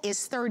tall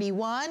is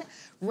 31.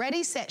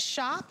 Ready, set,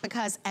 shop,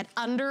 because at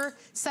under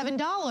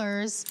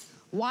 $7,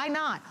 why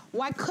not?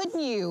 Why couldn't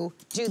you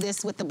do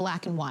this with the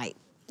black and white?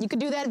 You could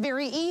do that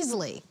very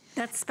easily.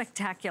 That's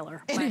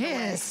spectacular. It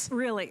is.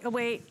 Really. Oh,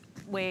 wait.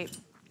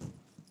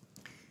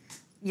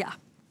 Yeah.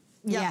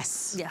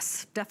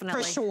 Yes,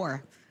 definitely. For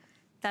sure.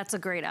 That's a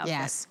great outfit.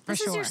 Yes, for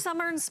sure. This is your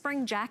summer and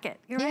spring jacket.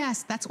 You're right.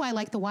 Yes, that's why I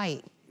like the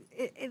white.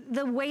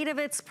 The weight of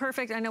it's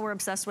perfect. I know we're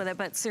obsessed with it,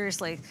 but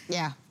seriously.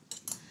 Yeah.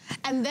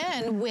 And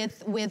then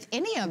with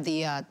any of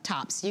the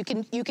tops, you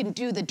can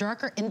do the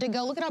darker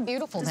indigo. Look at how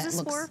beautiful that looks.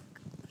 Does this work?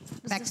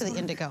 Back to the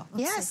indigo.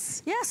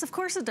 Yes. Yes, of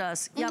course it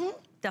does. Yep,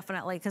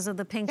 definitely, because of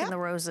the pink and the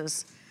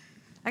roses.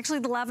 Actually,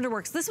 the lavender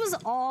works. This was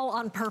all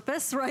on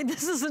purpose, right?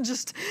 This isn't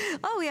just,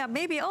 oh yeah,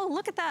 maybe, oh,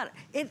 look at that.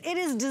 It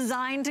is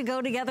designed to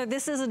go together.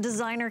 This is a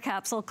designer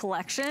capsule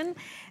collection.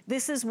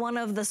 This is one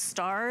of the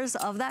stars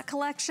of that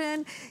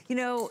collection. You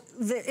know,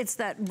 it's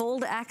that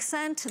bold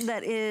accent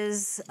that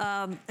is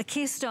a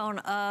keystone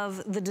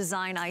of the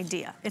design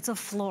idea. It's a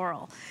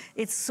floral.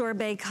 It's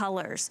sorbet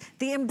colors.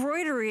 The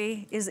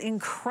embroidery is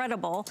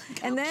incredible.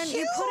 And then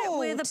you put it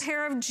with a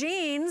pair of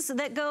jeans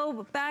that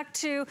go back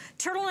to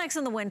turtlenecks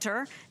in the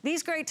winter.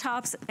 These great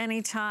tops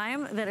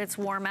anytime that it's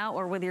warm out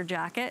or with your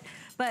jacket.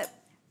 But,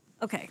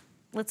 okay,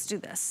 let's do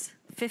this.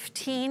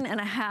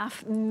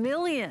 15.5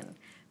 million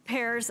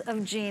pairs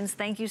of jeans,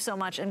 thank you so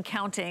much, and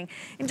counting.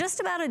 In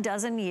just about a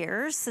dozen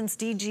years since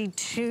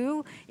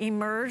DG2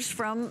 emerged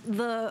from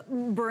the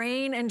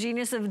brain and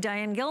genius of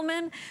Diane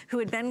Gilman, who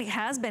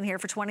has been here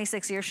for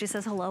 26 years. She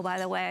says hello, by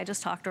the way. I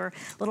just talked to her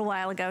a little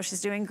while ago.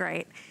 She's doing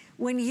great.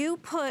 When you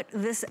put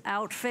this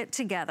outfit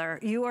together,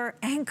 you are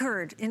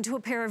anchored into a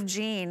pair of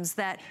jeans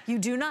that you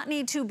do not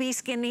need to be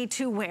skinny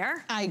to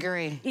wear. I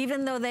agree.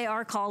 Even though they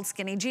are called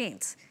skinny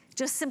jeans.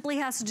 Just simply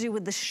has to do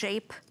with the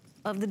shape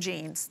of the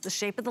jeans, the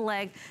shape of the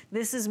leg.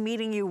 This is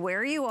meeting you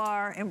where you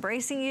are,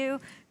 embracing you,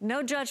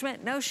 no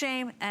judgment, no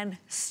shame, and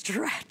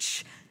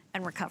stretch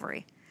and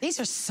recovery. These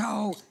are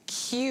so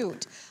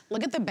cute.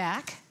 Look at the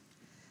back.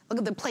 Look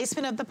at the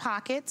placement of the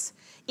pockets.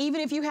 Even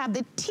if you have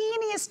the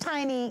teeniest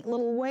tiny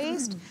little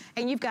waist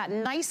and you've got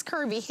nice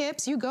curvy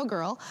hips, you go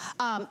girl.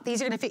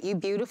 These are gonna fit you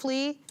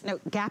beautifully. No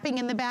gapping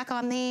in the back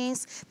on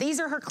these. These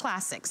are her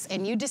classics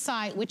and you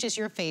decide which is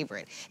your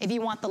favorite. If you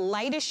want the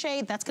lightest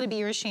shade, that's gonna be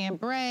your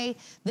chambray.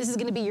 This is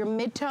gonna be your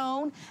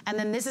mid-tone and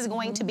then this is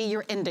going to be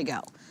your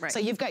indigo. Right. So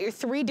you've got your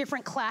 3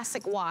 different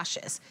classic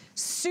washes.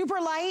 Super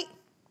light,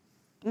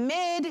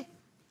 mid,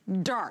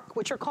 dark,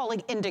 which we're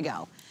calling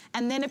indigo.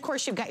 And then of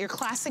course you've got your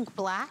classic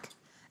black.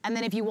 And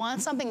then if you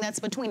want something that's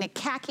between a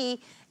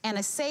khaki and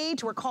a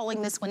sage, we're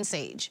calling this one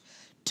sage.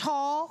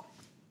 Tall,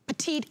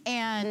 petite,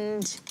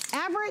 and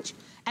average.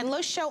 And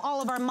let's show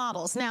all of our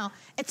models. Now,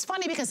 it's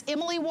funny because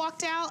Emily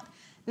walked out.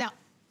 Now,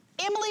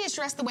 Emily is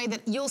dressed the way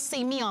that you'll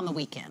see me on the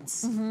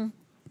weekends.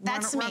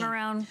 That's me. Run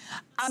around.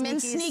 I'm in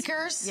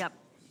sneakers. Yep.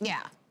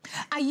 Yeah.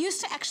 I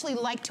used to actually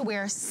like to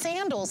wear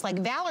sandals like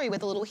Valerie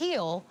with a little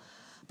heel,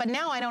 but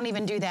now I don't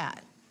even do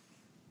that.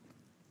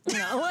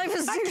 No, life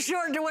is too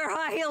short to wear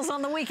high heels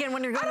on the weekend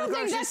when you're going to the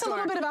grocery store. I don't think that's a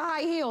little bit of a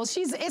high heel.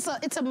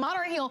 It's a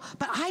modern heel,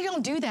 but I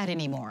don't do that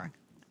anymore.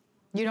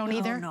 You don't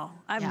either? No,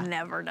 I've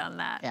never done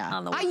that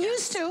on the weekend. I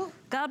used to.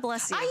 God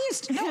bless you. I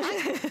used to. No,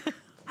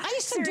 I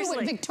used to do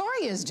what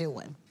Victoria's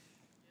doing.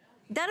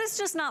 That is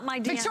just not my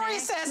DNA. Victoria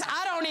says,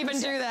 I don't even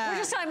do that. We're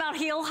just talking about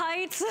heel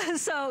heights,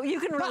 so you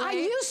can relate. But I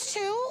used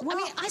to. Well,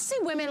 I mean, I see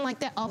women like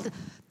that.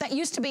 That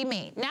used to be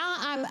me. Now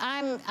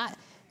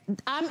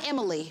I'm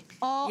Emily.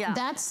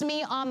 That's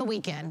me on the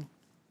weekend.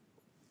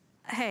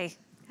 Hey,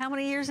 how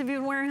many years have you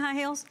been wearing high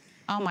heels?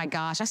 Oh my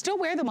gosh, I still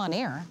wear them on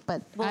air,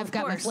 but I've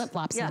got my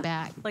flip-flops in the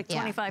back. Like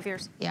 25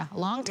 years. Yeah, a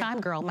long time,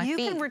 girl, my feet.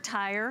 You can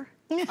retire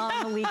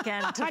on the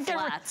weekend to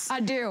flats. I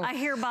do. I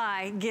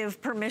hereby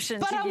give permission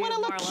to you, But I want to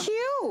look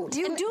cute.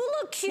 You do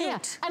look cute. Yeah.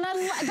 And I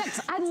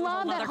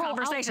love that whole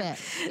outfit.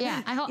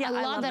 Yeah, I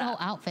love that whole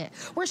outfit.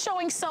 We're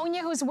showing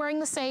Sonia, who's wearing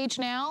the sage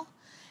now.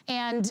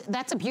 And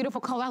that's a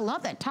beautiful color. I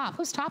love that top.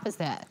 Whose top is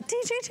that?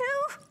 DG2.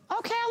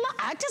 Okay,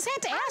 I just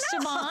had to ask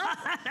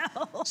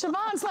Siobhan.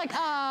 Siobhan's like,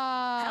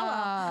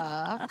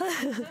 hello.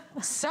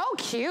 So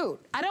cute.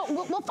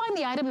 We'll find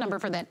the item number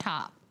for that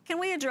top. Can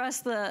we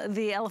address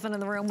the elephant in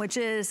the room, which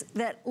is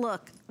that,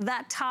 look,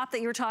 that top that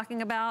you're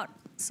talking about,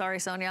 sorry,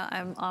 Sonia,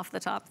 I'm off the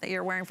top that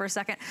you're wearing for a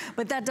second,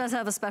 but that does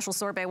have a special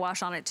sorbet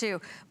wash on it too.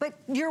 But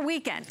your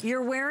weekend,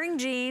 you're wearing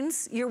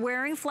jeans, you're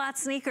wearing flat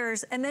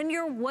sneakers, and then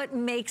what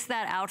makes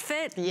that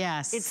outfit?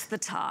 Yes. It's the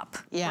top,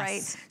 yes.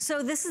 Right?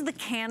 So this is the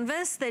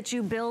canvas that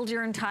you build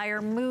your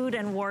entire mood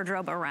and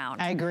wardrobe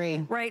around. I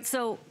agree. Right,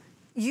 so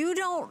you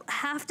don't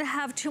have to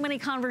have too many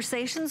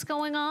conversations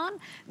going on.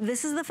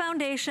 This is the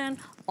foundation,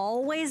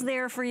 always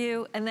there for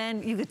you, and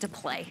then you get to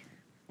play.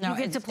 No,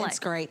 it's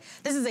great.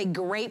 This is a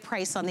great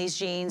price on these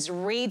jeans.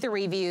 Read the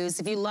reviews.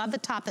 If you love the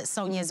top that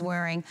Sonia's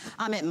wearing,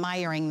 I'm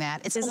admiring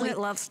that. Isn't it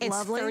lovely? It's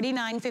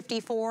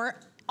 $39.54.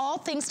 All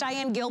things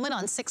Diane Gilman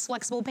on 6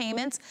 flexible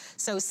payments.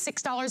 So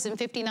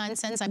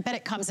 $6.59. I bet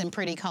it comes in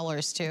pretty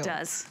colors too. It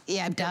does.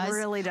 Yeah, it does. It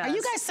really does. Are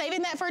you guys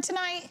saving that for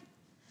tonight?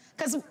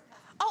 Because,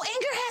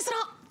 Ingrid has it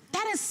all.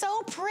 That is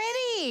so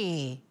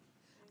pretty.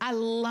 I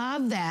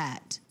love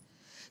that.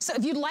 So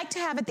if you'd like to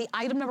have it, the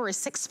item number is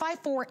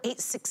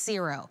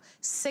 654860.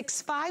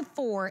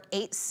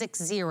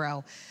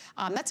 654860.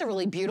 That's a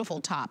really beautiful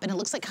top, and it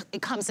looks like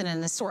it comes in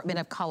an assortment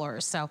of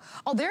colors. So,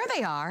 oh, there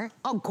they are.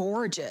 Oh,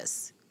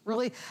 gorgeous.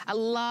 Really, I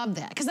love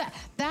that, because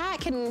that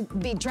can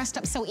be dressed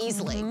up so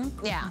easily.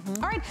 Yeah.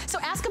 All right, so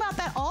ask about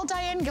that, all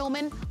Diane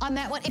Gilman on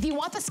that one. If you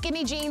want the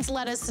skinny jeans,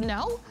 let us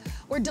know.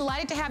 We're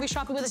delighted to have you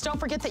shopping with us. Don't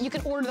forget that you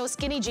can order those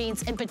skinny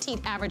jeans in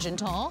petite, average, and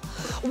tall.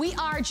 We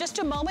are just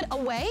a moment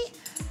away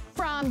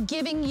from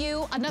giving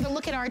you another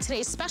look at our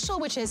today's special,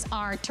 which is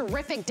our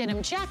terrific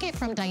denim jacket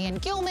from Diane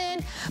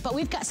Gilman, but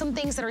we've got some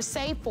things that are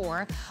safe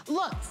for.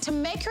 Look, to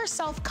make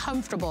yourself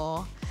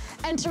comfortable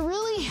and to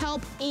really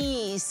help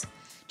ease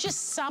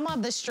just some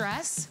of the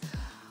stress,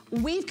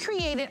 we've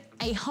created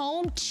a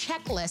home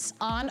checklist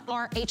on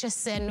our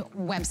HSN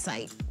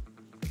website.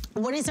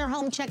 What is our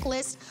home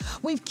checklist?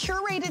 We've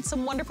curated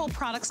some wonderful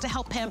products to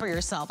help pamper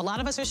yourself. A lot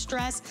of us are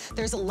stressed.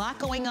 There's a lot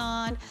going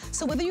on.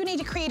 So whether you need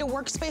to create a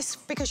workspace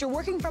because you're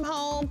working from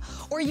home,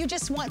 or you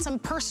just want some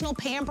personal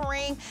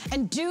pampering,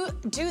 and do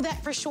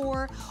that for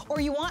sure, or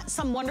you want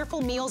some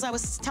wonderful meals. I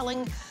was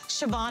telling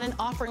Siobhan and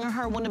offering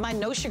her one of my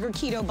no sugar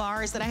keto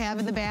bars that I have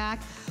in the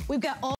back. We've got all